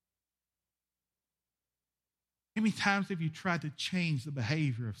 How many times have you tried to change the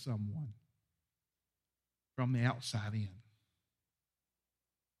behavior of someone from the outside in?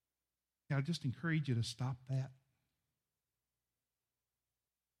 Can I just encourage you to stop that?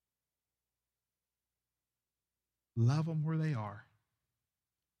 Love them where they are.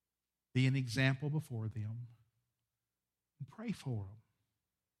 Be an example before them. And pray for them.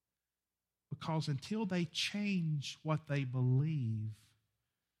 Because until they change what they believe,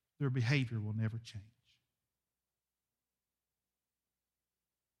 their behavior will never change.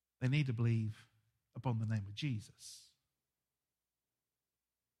 They need to believe upon the name of Jesus.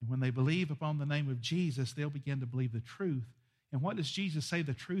 And when they believe upon the name of Jesus, they'll begin to believe the truth. And what does Jesus say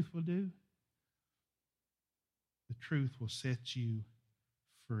the truth will do? The truth will set you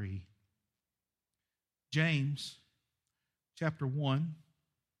free. James chapter 1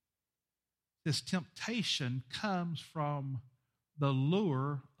 says temptation comes from the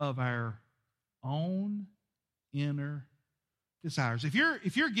lure of our own inner desires. If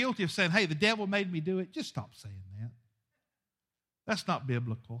you're guilty of saying, hey, the devil made me do it, just stop saying that. That's not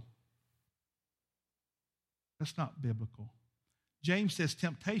biblical. That's not biblical. James says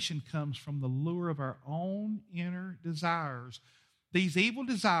temptation comes from the lure of our own inner desires. These evil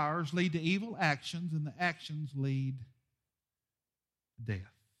desires lead to evil actions, and the actions lead to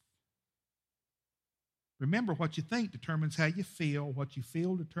death. Remember, what you think determines how you feel. What you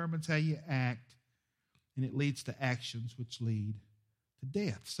feel determines how you act, and it leads to actions which lead to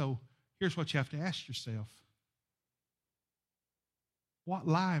death. So here's what you have to ask yourself. What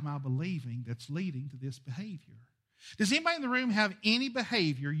lie am I believing that's leading to this behavior? Does anybody in the room have any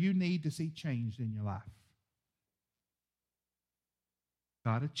behavior you need to see changed in your life?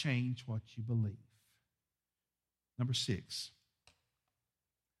 Got to change what you believe. Number 6.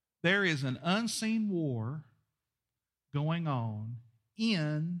 There is an unseen war going on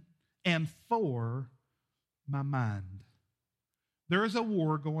in and for my mind. There is a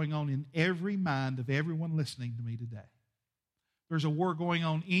war going on in every mind of everyone listening to me today. There's a war going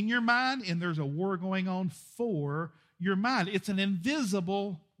on in your mind, and there's a war going on for your mind. It's an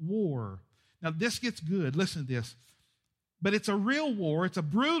invisible war. Now, this gets good. Listen to this. But it's a real war. It's a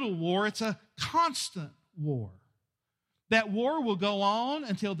brutal war. It's a constant war. That war will go on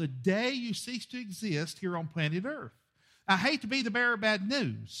until the day you cease to exist here on planet Earth. I hate to be the bearer of bad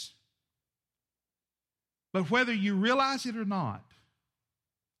news, but whether you realize it or not,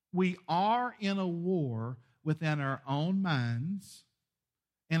 we are in a war within our own minds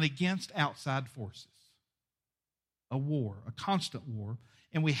and against outside forces. A war, a constant war.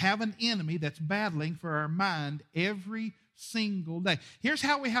 And we have an enemy that's battling for our mind every single day. Here's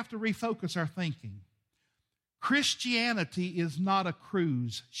how we have to refocus our thinking. Christianity is not a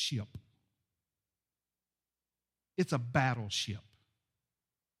cruise ship. It's a battleship.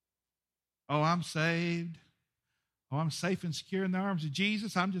 Oh, I'm saved. Oh, I'm safe and secure in the arms of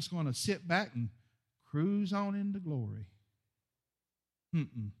Jesus. I'm just going to sit back and cruise on into glory.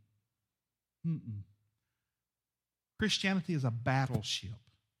 Christianity is a battleship.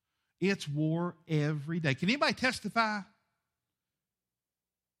 It's war every day. Can anybody testify?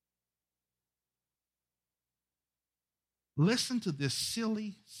 Listen to this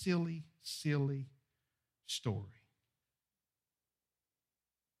silly story.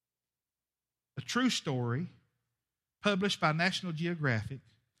 A true story published by National Geographic.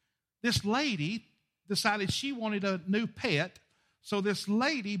 This lady decided she wanted a new pet, so this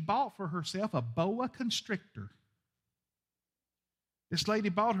lady bought for herself a boa constrictor. This lady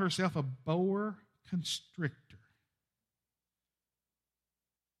bought herself a boa constrictor.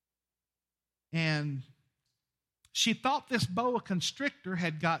 And she thought this boa constrictor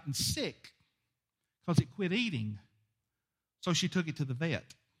had gotten sick because it quit eating. So she took it to the vet.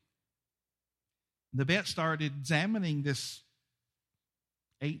 The vet started examining this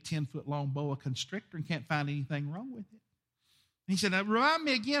 8-10 foot long boa constrictor and can't find anything wrong with it. And he said, now, remind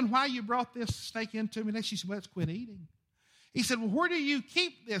me again why you brought this snake into me. And she said, well, it's quit eating. He said, well, where do you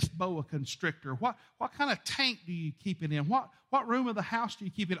keep this boa constrictor? What kind of tank do you keep it in? What room of the house do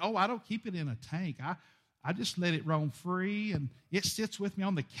you keep it in? Oh, I don't keep it in a tank. I just let it roam free, and it sits with me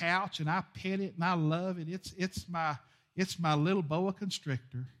on the couch, and I pet it, and I love it. It's my little boa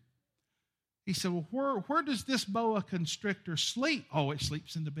constrictor. He said, well, where does this boa constrictor sleep? Oh, it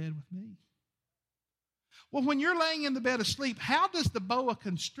sleeps in the bed with me. Well, when you're laying in the bed asleep, how does the boa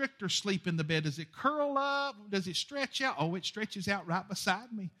constrictor sleep in the bed? Does it curl up? Does it stretch out? Oh, it stretches out right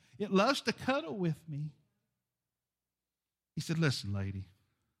beside me. It loves to cuddle with me. He said, listen, lady.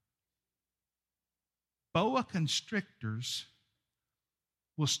 Boa constrictors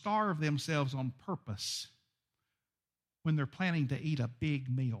will starve themselves on purpose when they're planning to eat a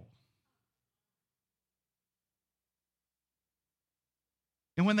big meal.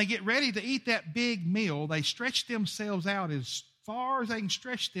 And when they get ready to eat that big meal, they stretch themselves out as far as they can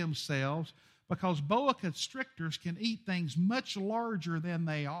stretch themselves, because boa constrictors can eat things much larger than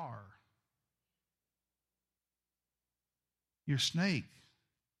they are. Your snake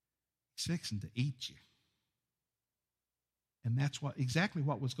is fixing to eat you. And that's exactly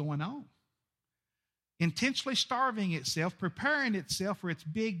what was going on. Intentionally starving itself, preparing itself for its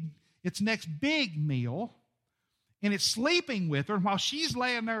next big meal, and it's sleeping with her. And while she's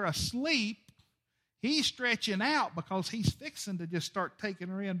laying there asleep, he's stretching out because he's fixing to just start taking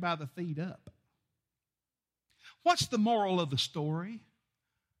her in by the feet up. What's the moral of the story?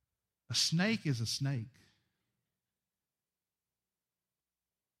 A snake is a snake.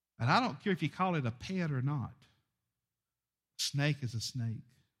 And I don't care if you call it a pet or not. A snake is a snake.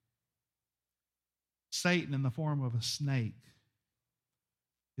 Satan in the form of a snake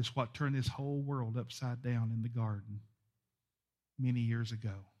is what turned this whole world upside down in the garden many years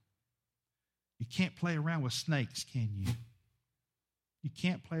ago. You can't play around with snakes, can you? You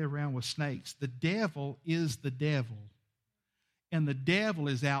can't play around with snakes. The devil is the devil, and the devil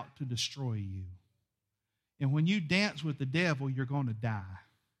is out to destroy you. And when you dance with the devil, you're going to die.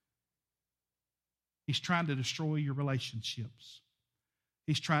 He's trying to destroy your relationships.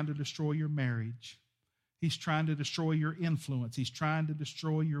 He's trying to destroy your marriage. He's trying to destroy your influence. He's trying to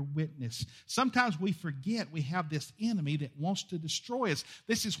destroy your witness. Sometimes we forget we have this enemy that wants to destroy us.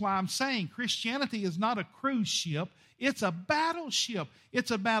 This is why I'm saying Christianity is not a cruise ship. It's a battleship.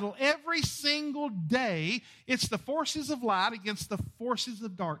 It's a battle every single day. It's the forces of light against the forces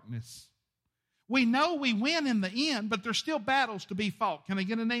of darkness. We know we win in the end, but there's still battles to be fought. Can I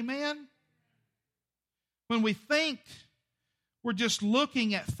get an amen? When we think we're just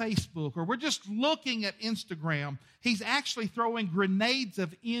looking at Facebook or we're just looking at Instagram, he's actually throwing grenades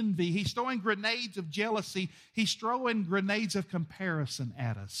of envy. He's throwing grenades of jealousy. He's throwing grenades of comparison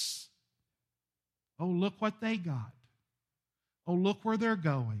at us. Oh, look what they got. Oh, look where they're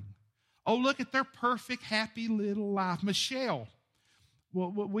going. Oh, look at their perfect, happy little life. Michelle,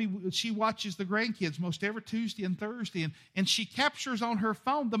 she watches the grandkids most every Tuesday and Thursday, and she captures on her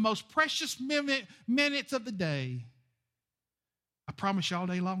phone the most precious minutes of the day. I promise you all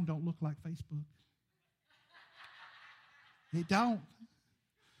day long don't look like Facebook. It don't.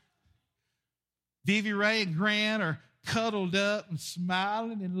 Vivi Ray and Grant are cuddled up and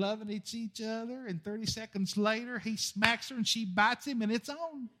smiling and loving each other, and 30 seconds later he smacks her and she bites him, and it's on.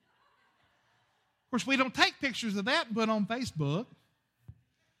 Of course, we don't take pictures of that and put on Facebook.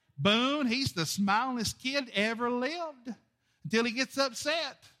 Boone, he's the smilingest kid ever lived until he gets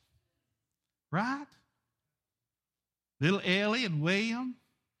upset. Right? Little Ellie and William,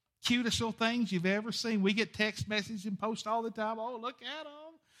 cutest little things you've ever seen. We get text messages and post all the time. Oh, look at them.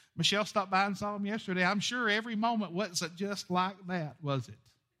 Michelle stopped by and saw them yesterday. I'm sure every moment wasn't just like that, was it?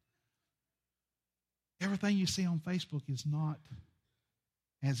 Everything you see on Facebook is not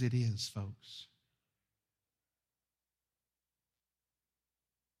as it is, folks.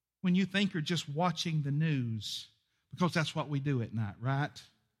 When you think you're just watching the news, because that's what we do at night, right?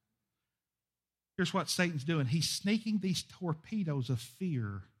 Here's what Satan's doing. He's sneaking these torpedoes of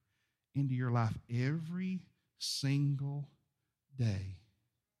fear into your life every single day.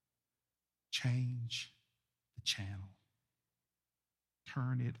 Change the channel.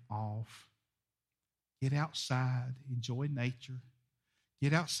 Turn it off. Get outside, enjoy nature.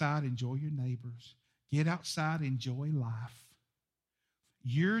 Get outside, enjoy your neighbors. Get outside, enjoy life.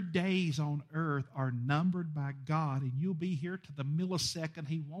 Your days on earth are numbered by God, and you'll be here to the millisecond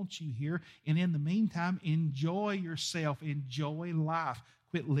He wants you here. And in the meantime, enjoy yourself. Enjoy life.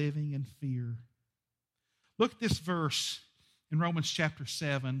 Quit living in fear. Look at this verse in Romans chapter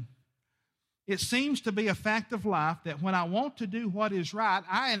 7. It seems to be a fact of life that when I want to do what is right,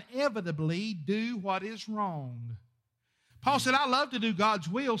 I inevitably do what is wrong. Paul said, I love to do God's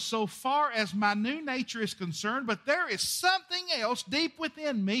will so far as my new nature is concerned, but there is something else deep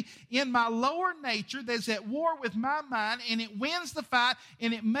within me, in my lower nature, that's at war with my mind, and it wins the fight,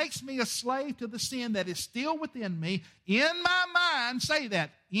 and it makes me a slave to the sin that is still within me. In my mind, say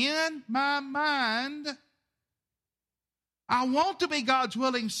that, in my mind, I want to be God's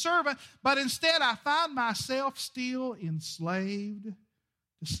willing servant, but instead I find myself still enslaved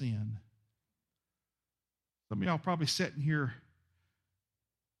to sin. Some of y'all probably sitting here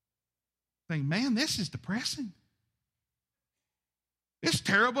thinking, man, this is depressing. It's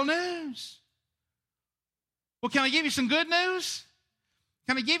terrible news. Well, can I give you some good news?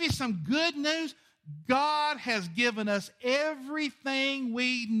 Can I give you some good news? God has given us everything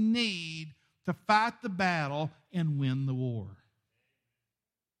we need to fight the battle and win the war.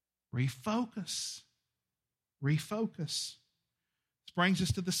 Refocus. Refocus. This brings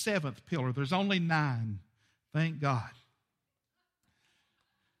us to the seventh pillar. There's only 9. Thank God.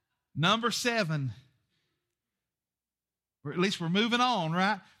 Number 7, or at least we're moving on,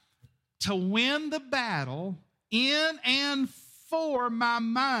 right? To win the battle in and for my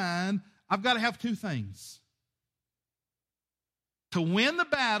mind, I've got to have 2 things. To win the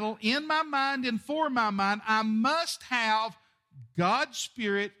battle in my mind and for my mind, I must have God's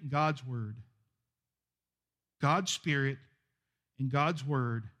Spirit and God's Word. God's Spirit and God's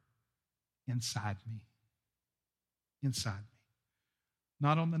Word inside me. Inside me.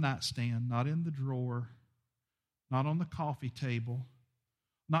 Not on the nightstand, not in the drawer, not on the coffee table,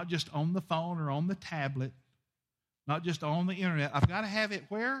 not just on the phone or on the tablet, not just on the internet. I've got to have it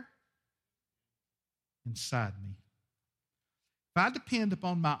where? Inside me. If I depend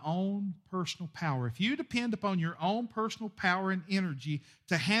upon my own personal power, if you depend upon your own personal power and energy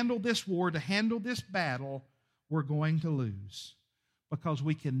to handle this war, to handle this battle, we're going to lose, because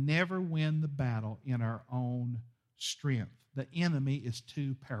we can never win the battle in our own strength. The enemy is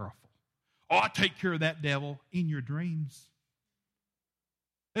too powerful. Oh, I take care of that devil in your dreams.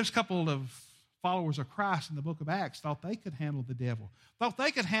 There's a couple of followers of Christ in the book of Acts thought they could handle the devil, thought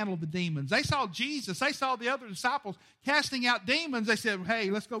they could handle the demons. They saw Jesus, they saw the other disciples casting out demons. They said, hey,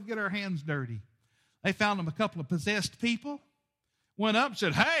 let's go get our hands dirty. They found them a couple of possessed people, went up and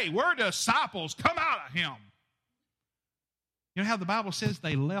said, hey, we're disciples, come out of him. You know how the Bible says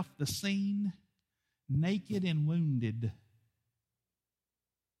they left the scene naked and wounded?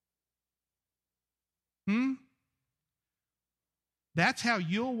 That's how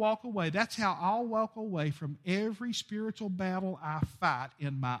you'll walk away. That's how I'll walk away from every spiritual battle I fight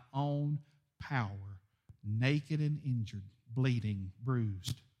in my own power. Naked and injured, bleeding,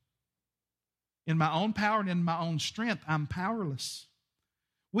 bruised. In my own power and in my own strength, I'm powerless.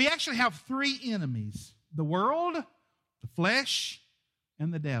 We actually have 3 enemies: the world, the flesh,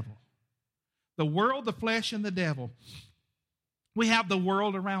 and the devil. The world, the flesh, and the devil. We have the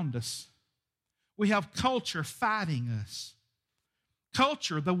world around us. We have culture fighting us.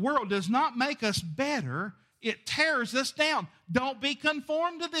 Culture, the world, does not make us better. It tears us down. Don't be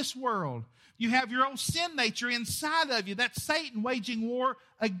conformed to this world. You have your own sin nature inside of you. That's Satan waging war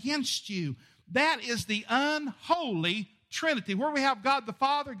against you. That is the unholy Trinity. Where we have God the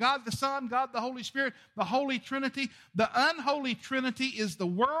Father, God the Son, God the Holy Spirit, the Holy Trinity. The unholy Trinity is the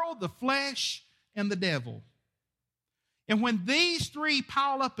world, the flesh, and the devil. And when these 3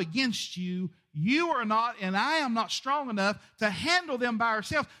 pile up against you, you are not and I am not strong enough to handle them by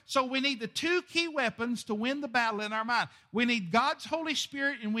ourselves. So we need the two key weapons to win the battle in our mind. We need God's Holy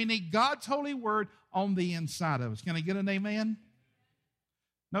Spirit and we need God's holy word on the inside of us. Can I get an amen?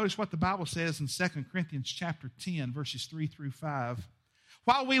 Notice what the Bible says in 2 Corinthians chapter 10, verses 3 through 5.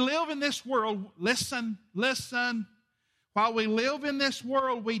 While we live in this world, listen. While we live in this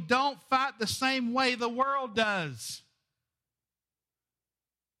world, we don't fight the same way the world does.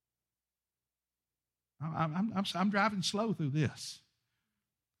 I'm driving slow through this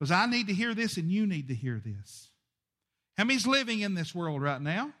because I need to hear this and you need to hear this. How many's living in this world right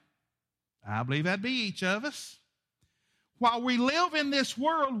now? I believe that'd be each of us. While we live in this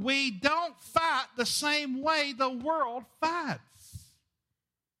world, we don't fight the same way the world fights.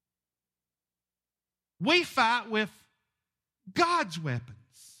 We fight with God's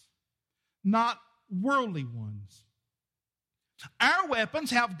weapons, not worldly ones. Our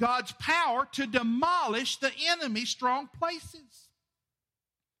weapons have God's power to demolish the enemy's strong places.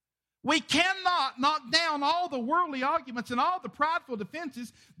 We cannot knock down all the worldly arguments and all the prideful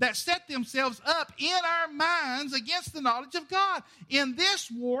defenses that set themselves up in our minds against the knowledge of God. In this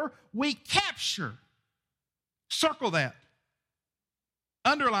war, we capture. Circle that.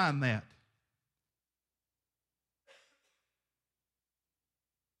 Underline that.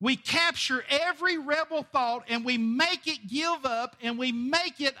 We capture every rebel thought and we make it give up and we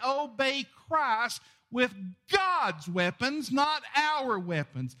make it obey Christ with God's weapons, not our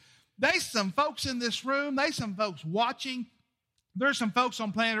weapons. There's some folks in this room, there's some folks watching, there's some folks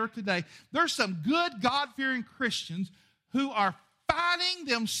on planet Earth today, there's some good God-fearing Christians who are fighting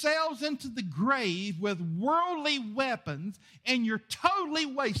themselves into the grave with worldly weapons, and you're totally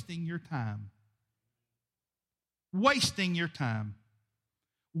wasting your time. Wasting your time.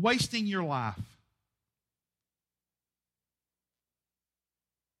 Wasting your life.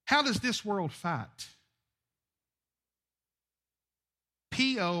 How does this world fight?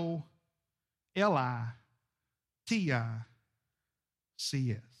 Politic.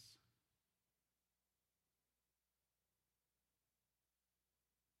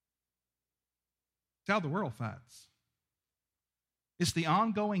 It's how the world fights. It's the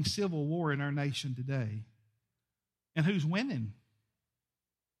ongoing civil war in our nation today. And who's winning?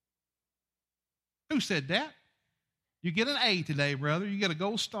 Who said that? You get an A today, brother. You get a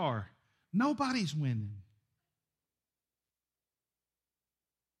gold star. Nobody's winning.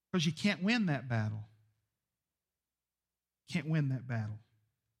 Because you can't win that battle. Can't win that battle.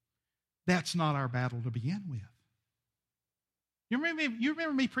 That's not our battle to begin with. You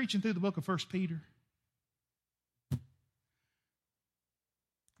remember me preaching through the book of 1 Peter?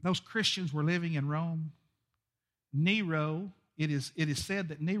 Those Christians were living in Rome. Nero, it is said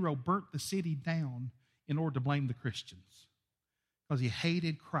that Nero burnt the city down in order to blame the Christians. Because he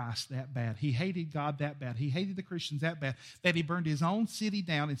hated Christ that bad. He hated God that bad. He hated the Christians that bad that he burned his own city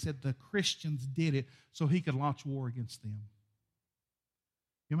down and said the Christians did it so he could launch war against them.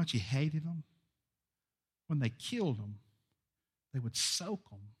 You know how much he hated them? When they killed them, they would soak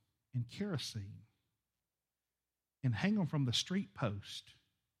them in kerosene and hang them from the street post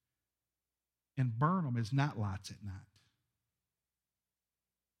and burn them as night lights at night.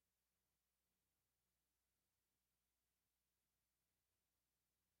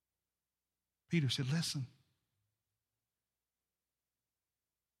 Peter said, listen,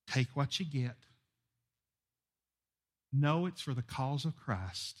 take what you get. Know it's for the cause of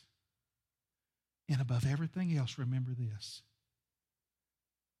Christ. And above everything else, remember this.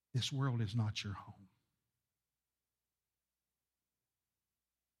 This world is not your home.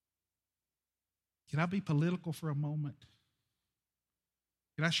 Can I be political for a moment?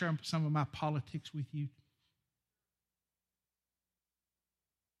 Can I share some of my politics with you?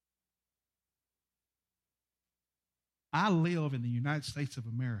 I live in the United States of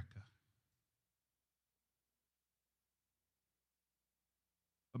America.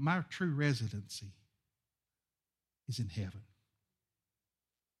 But my true residency is in heaven.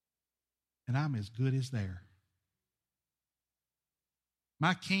 And I'm as good as there.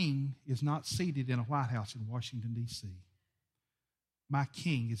 My king is not seated in a White House in Washington, D.C. My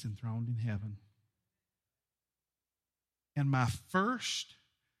king is enthroned in heaven. And my first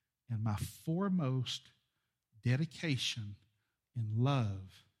and my foremost dedication and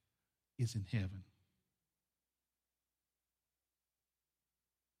love is in heaven.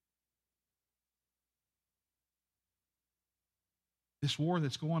 This war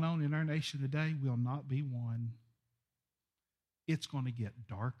that's going on in our nation today will not be won. It's going to get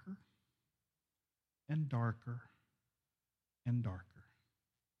darker and darker and darker.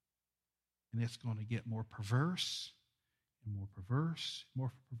 And it's going to get more perverse and more perverse,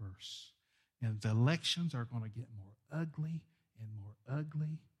 more perverse. And the elections are going to get more ugly and more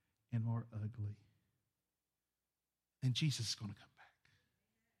ugly and more ugly. And Jesus is going to come back.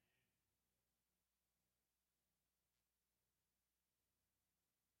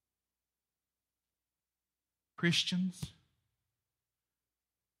 Christians,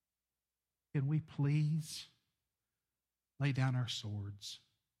 can we please lay down our swords,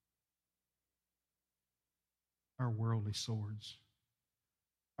 our worldly swords,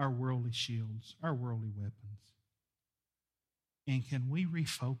 our worldly shields, our worldly weapons? And can we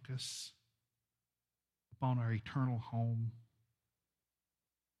refocus upon our eternal home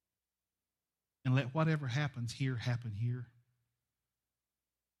and let whatever happens here happen here?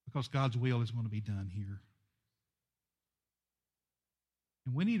 Because God's will is going to be done here.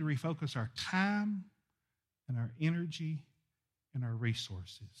 And we need to refocus our time and our energy and our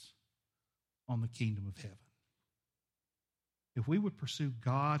resources on the kingdom of heaven. If we would pursue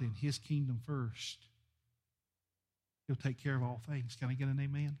God and His kingdom first, He'll take care of all things. Can I get an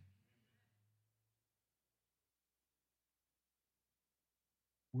amen?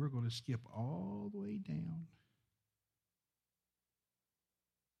 We're going to skip all the way down.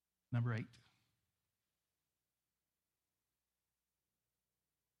 Number 8.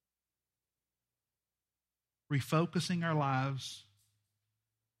 Refocusing our lives,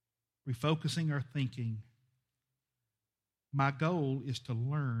 refocusing our thinking. My goal is to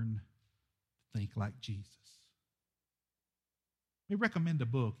learn to think like Jesus. Let me recommend a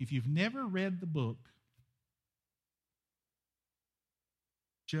book. If you've never read the book,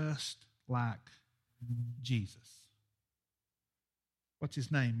 Just Like Jesus. What's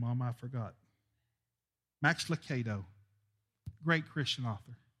his name, Mom? I forgot. Max Lucado, great Christian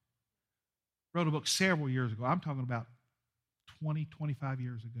author. Wrote a book several years ago. I'm talking about 20, 25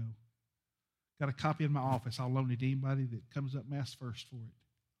 years ago. Got a copy in my office. I'll loan it to anybody that comes up and asks first for it.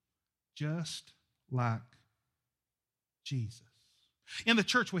 Just like Jesus. In the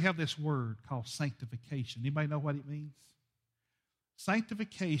church, we have this word called sanctification. Anybody know what it means?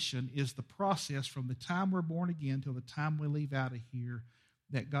 Sanctification is the process from the time we're born again till the time we leave out of here,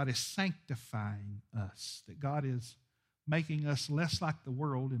 that God is sanctifying us, that God is making us less like the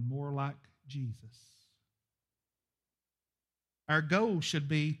world and more like Jesus. Our goal should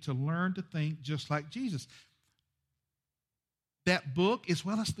be to learn to think just like Jesus. That book, as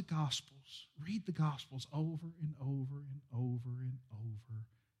well as the Gospels, read the Gospels over and over and over and over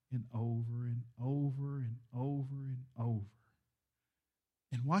and over and over and over and over.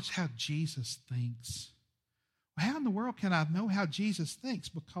 And watch how Jesus thinks. How in the world can I know how Jesus thinks?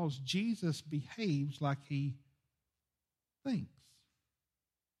 Because Jesus behaves like He thinks.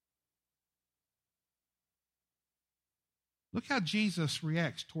 Look how Jesus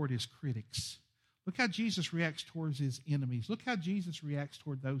reacts toward His critics. Look how Jesus reacts towards His enemies. Look how Jesus reacts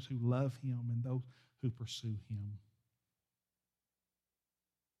toward those who love Him and those who pursue Him.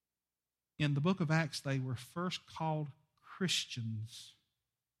 In the book of Acts, they were first called Christians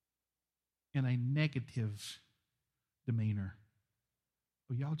in a negative demeanor.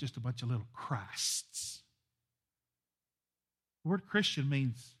 Well, y'all just a bunch of little Christs. The word Christian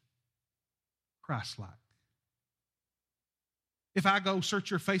means Christ-like. If I go search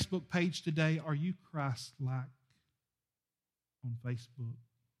your Facebook page today, are you Christ-like on Facebook?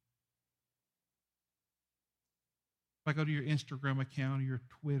 If I go to your Instagram account or your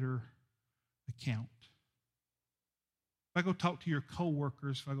Twitter account, if I go talk to your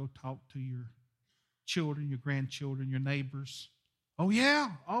coworkers, if I go talk to your children, your grandchildren, your neighbors, oh yeah,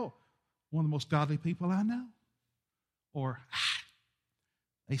 oh, one of the most godly people I know. Or,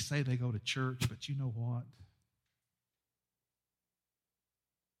 they say they go to church, but you know what?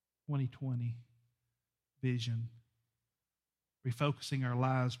 2020 vision. Refocusing our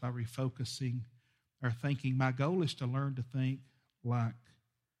lives by refocusing our thinking. My goal is to learn to think like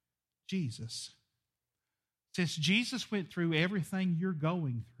Jesus. Since Jesus went through everything you're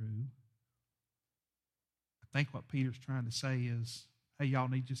going through, I think what Peter's trying to say is, hey, y'all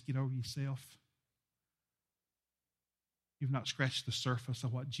need to just get over yourself. You've not scratched the surface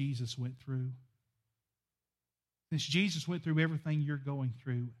of what Jesus went through. Since Jesus went through everything you're going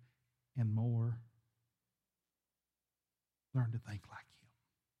through and more, learn to think like Him.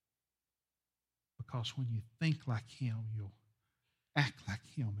 Because when you think like Him, you'll act like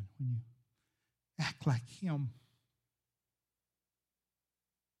Him. And when you act like Him,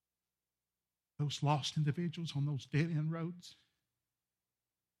 those lost individuals on those dead-end roads,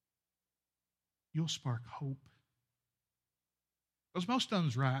 you'll spark hope. Because most of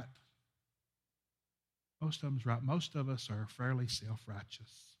them's right. Most of them's right. Most of us are fairly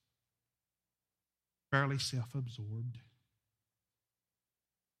self-righteous, fairly self-absorbed.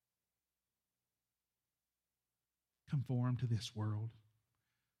 conformed to this world,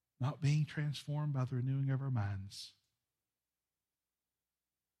 not being transformed by the renewing of our minds.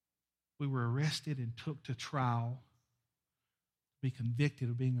 We were arrested and took to trial to be convicted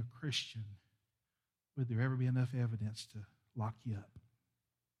of being a Christian. Would there ever be enough evidence to lock you up?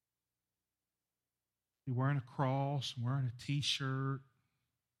 You're wearing a cross, wearing a T-shirt,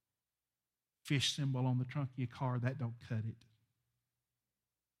 fish symbol on the trunk of your car, that don't cut it.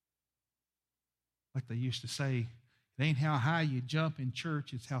 Like they used to say, it ain't how high you jump in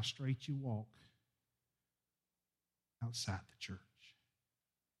church, it's how straight you walk outside the church.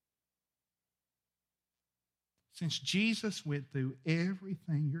 Since Jesus went through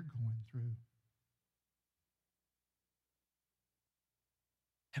everything you're going through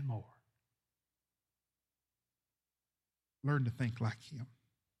and more, learn to think like him.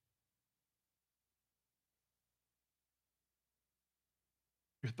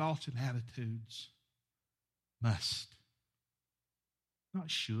 Your thoughts and attitudes must, not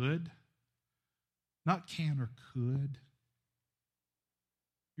should, not can or could.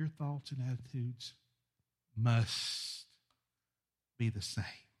 Your thoughts and attitudes must be the same.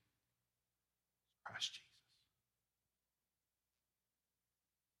 Christ Jesus.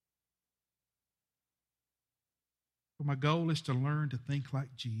 So my goal is to learn to think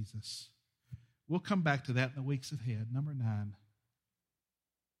like Jesus. We'll come back to that in the weeks ahead. Number 9.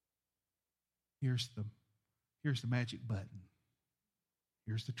 Here's the magic button.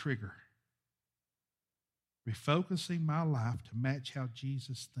 Here's the trigger. Refocusing my life to match how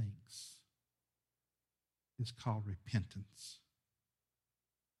Jesus thinks is called repentance.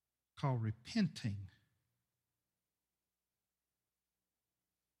 Called repenting.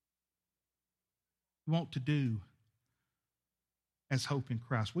 We want to do as hope in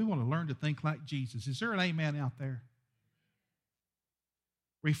Christ. We want to learn to think like Jesus. Is there an amen out there?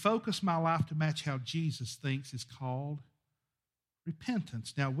 Refocus my life to match how Jesus thinks is called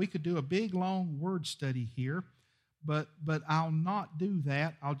repentance. Now, we could do a big, long word study here, but I'll not do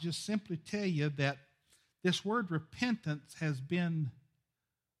that. I'll just simply tell you that this word repentance has been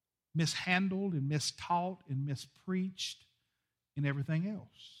mishandled and mistaught and mispreached and everything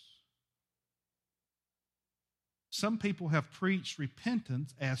else. Some people have preached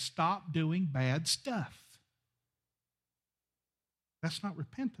repentance as stop doing bad stuff. That's not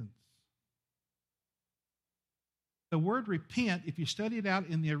repentance. The word repent, if you study it out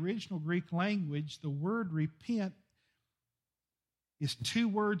in the original Greek language, the word repent is 2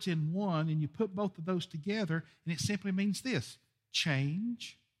 words in one, and you put both of those together, and it simply means this: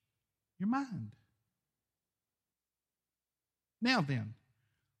 change your mind. Now then,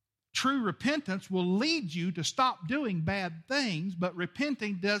 true repentance will lead you to stop doing bad things, but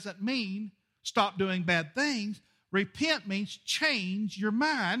repenting doesn't mean stop doing bad things. Repent means change your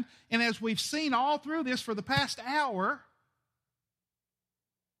mind. And as we've seen all through this for the past hour,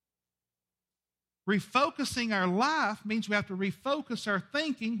 refocusing our life means we have to refocus our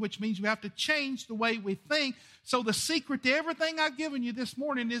thinking, which means we have to change the way we think. So the secret to everything I've given you this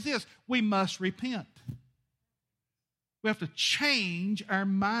morning is this: we must repent. We have to change our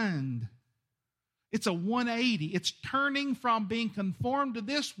mind. It's a 180. It's turning from being conformed to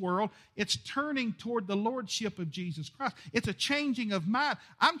this world. It's turning toward the lordship of Jesus Christ. It's a changing of mind.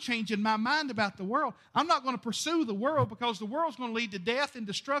 I'm changing my mind about the world. I'm not going to pursue the world because the world's going to lead to death and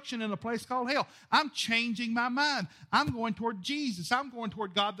destruction in a place called hell. I'm changing my mind. I'm going toward Jesus. I'm going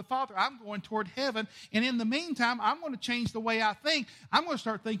toward God the Father. I'm going toward heaven. And in the meantime, I'm going to change the way I think. I'm going to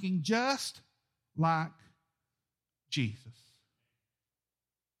start thinking just like Jesus.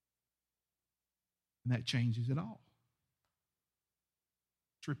 And that changes it all.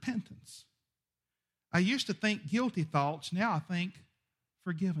 It's repentance. I used to think guilty thoughts. Now I think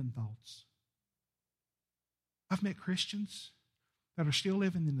forgiven thoughts. I've met Christians that are still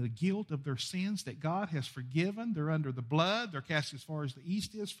living in the guilt of their sins that God has forgiven. They're under the blood. They're cast as far as the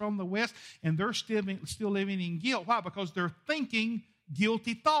east is from the west. And they're still living in guilt. Why? Because they're thinking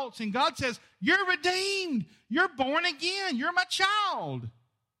guilty thoughts. And God says, you're redeemed. You're born again. You're my child.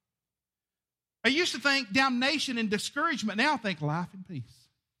 I used to think damnation and discouragement. Now I think life and peace.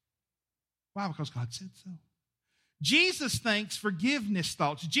 Why? Because God said so. Jesus thinks forgiveness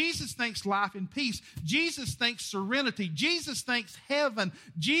thoughts. Jesus thinks life and peace. Jesus thinks serenity. Jesus thinks heaven.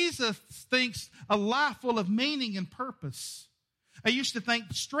 Jesus thinks a life full of meaning and purpose. I used to think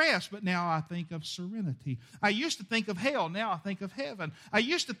stress, but now I think of serenity. I used to think of hell, now I think of heaven. I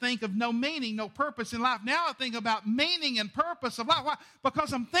used to think of no meaning, no purpose in life. Now I think about meaning and purpose of life. Why?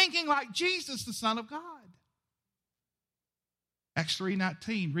 Because I'm thinking like Jesus, the Son of God. Acts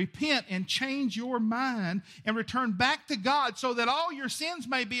 3:19, repent and change your mind and return back to God so that all your sins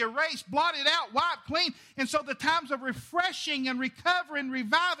may be erased, blotted out, wiped clean, and so the times of refreshing and recovery and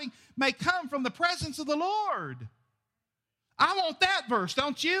reviving may come from the presence of the Lord. I want that verse,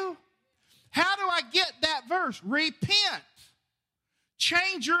 don't you? How do I get that verse? Repent.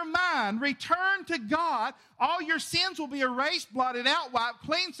 Change your mind. Return to God. All your sins will be erased, blotted out, wiped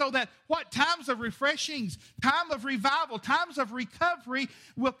clean, so that what? Times of refreshings, time of revival, times of recovery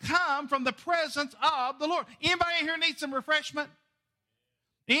will come from the presence of the Lord. Anybody in here need some refreshment?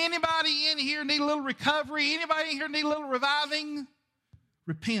 Anybody in here need a little recovery? Anybody in here need a little reviving?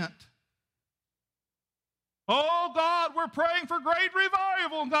 Repent. Oh, God, we're praying for great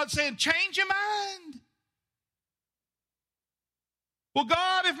revival. And God's saying, change your mind. Well,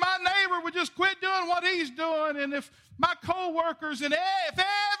 God, if my neighbor would just quit doing what he's doing, and if my co-workers and if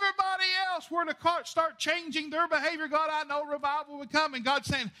everybody else were to start changing their behavior, God, I know revival would come. And God's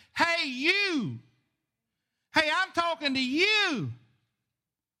saying, hey, you. Hey, I'm talking to you.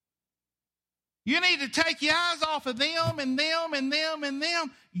 You need to take your eyes off of them and them and them and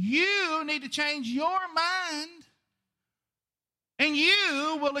them. You need to change your mind, and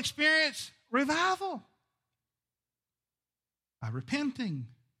you will experience revival. By repenting.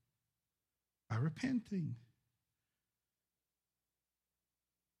 By repenting.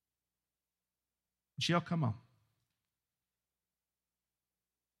 Michelle, come on.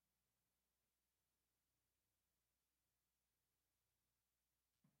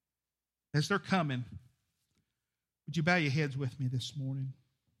 As they're coming, would you bow your heads with me this morning?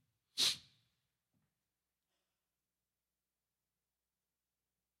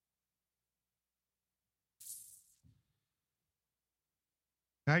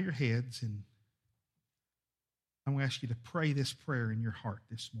 Bow your heads, and I'm going to ask you to pray this prayer in your heart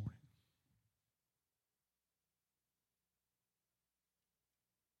this morning.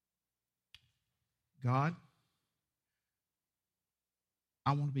 God,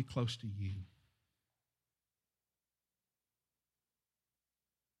 I want to be close to you.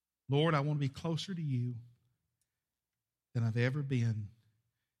 Lord, I want to be closer to you than I've ever been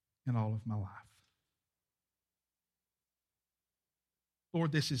in all of my life.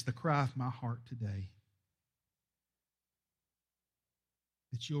 Lord, this is the cry of my heart today,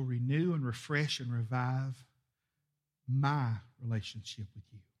 that you'll renew and refresh and revive my relationship with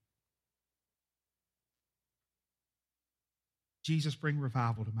you. Jesus, bring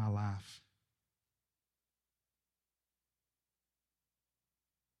revival to my life.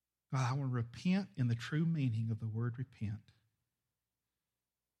 God, I want to repent in the true meaning of the word repent.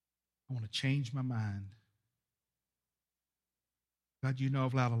 I want to change my mind. God, you know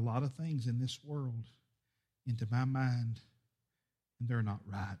I've allowed a lot of things in this world into my mind, and they're not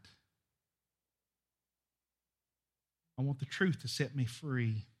right. I want the truth to set me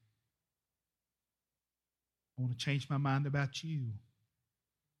free. I want to change my mind about you,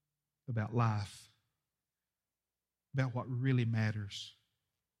 about life, about what really matters,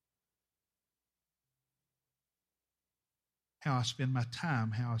 how I spend my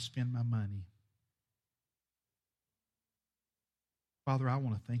time, how I spend my money. Father, I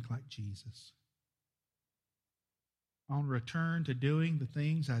want to think like Jesus. I want to return to doing the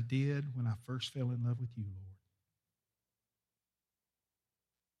things I did when I first fell in love with you,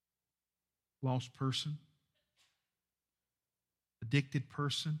 Lord. Lost person, addicted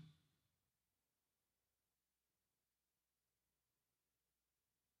person,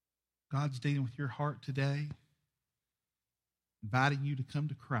 God's dealing with your heart today, inviting you to come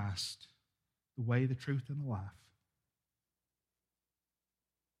to Christ, the way, the truth, and the life.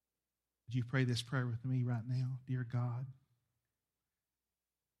 Would you pray this prayer with me right now? Dear God,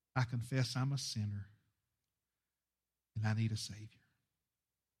 I confess I'm a sinner and I need a Savior.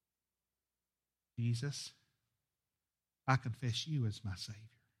 Jesus, I confess you as my Savior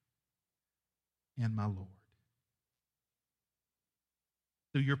and my Lord.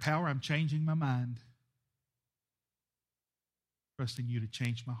 Through your power, I'm changing my mind, trusting you to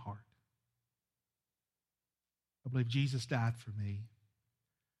change my heart. I believe Jesus died for me.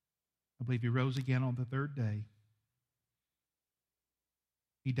 I believe he rose again on the third day.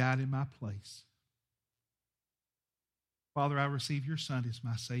 He died in my place. Father, I receive your Son as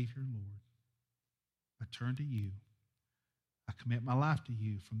my Savior and Lord. I turn to you. I commit my life to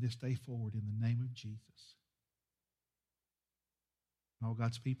you from this day forward in the name of Jesus. And all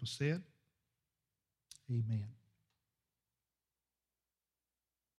God's people said, amen.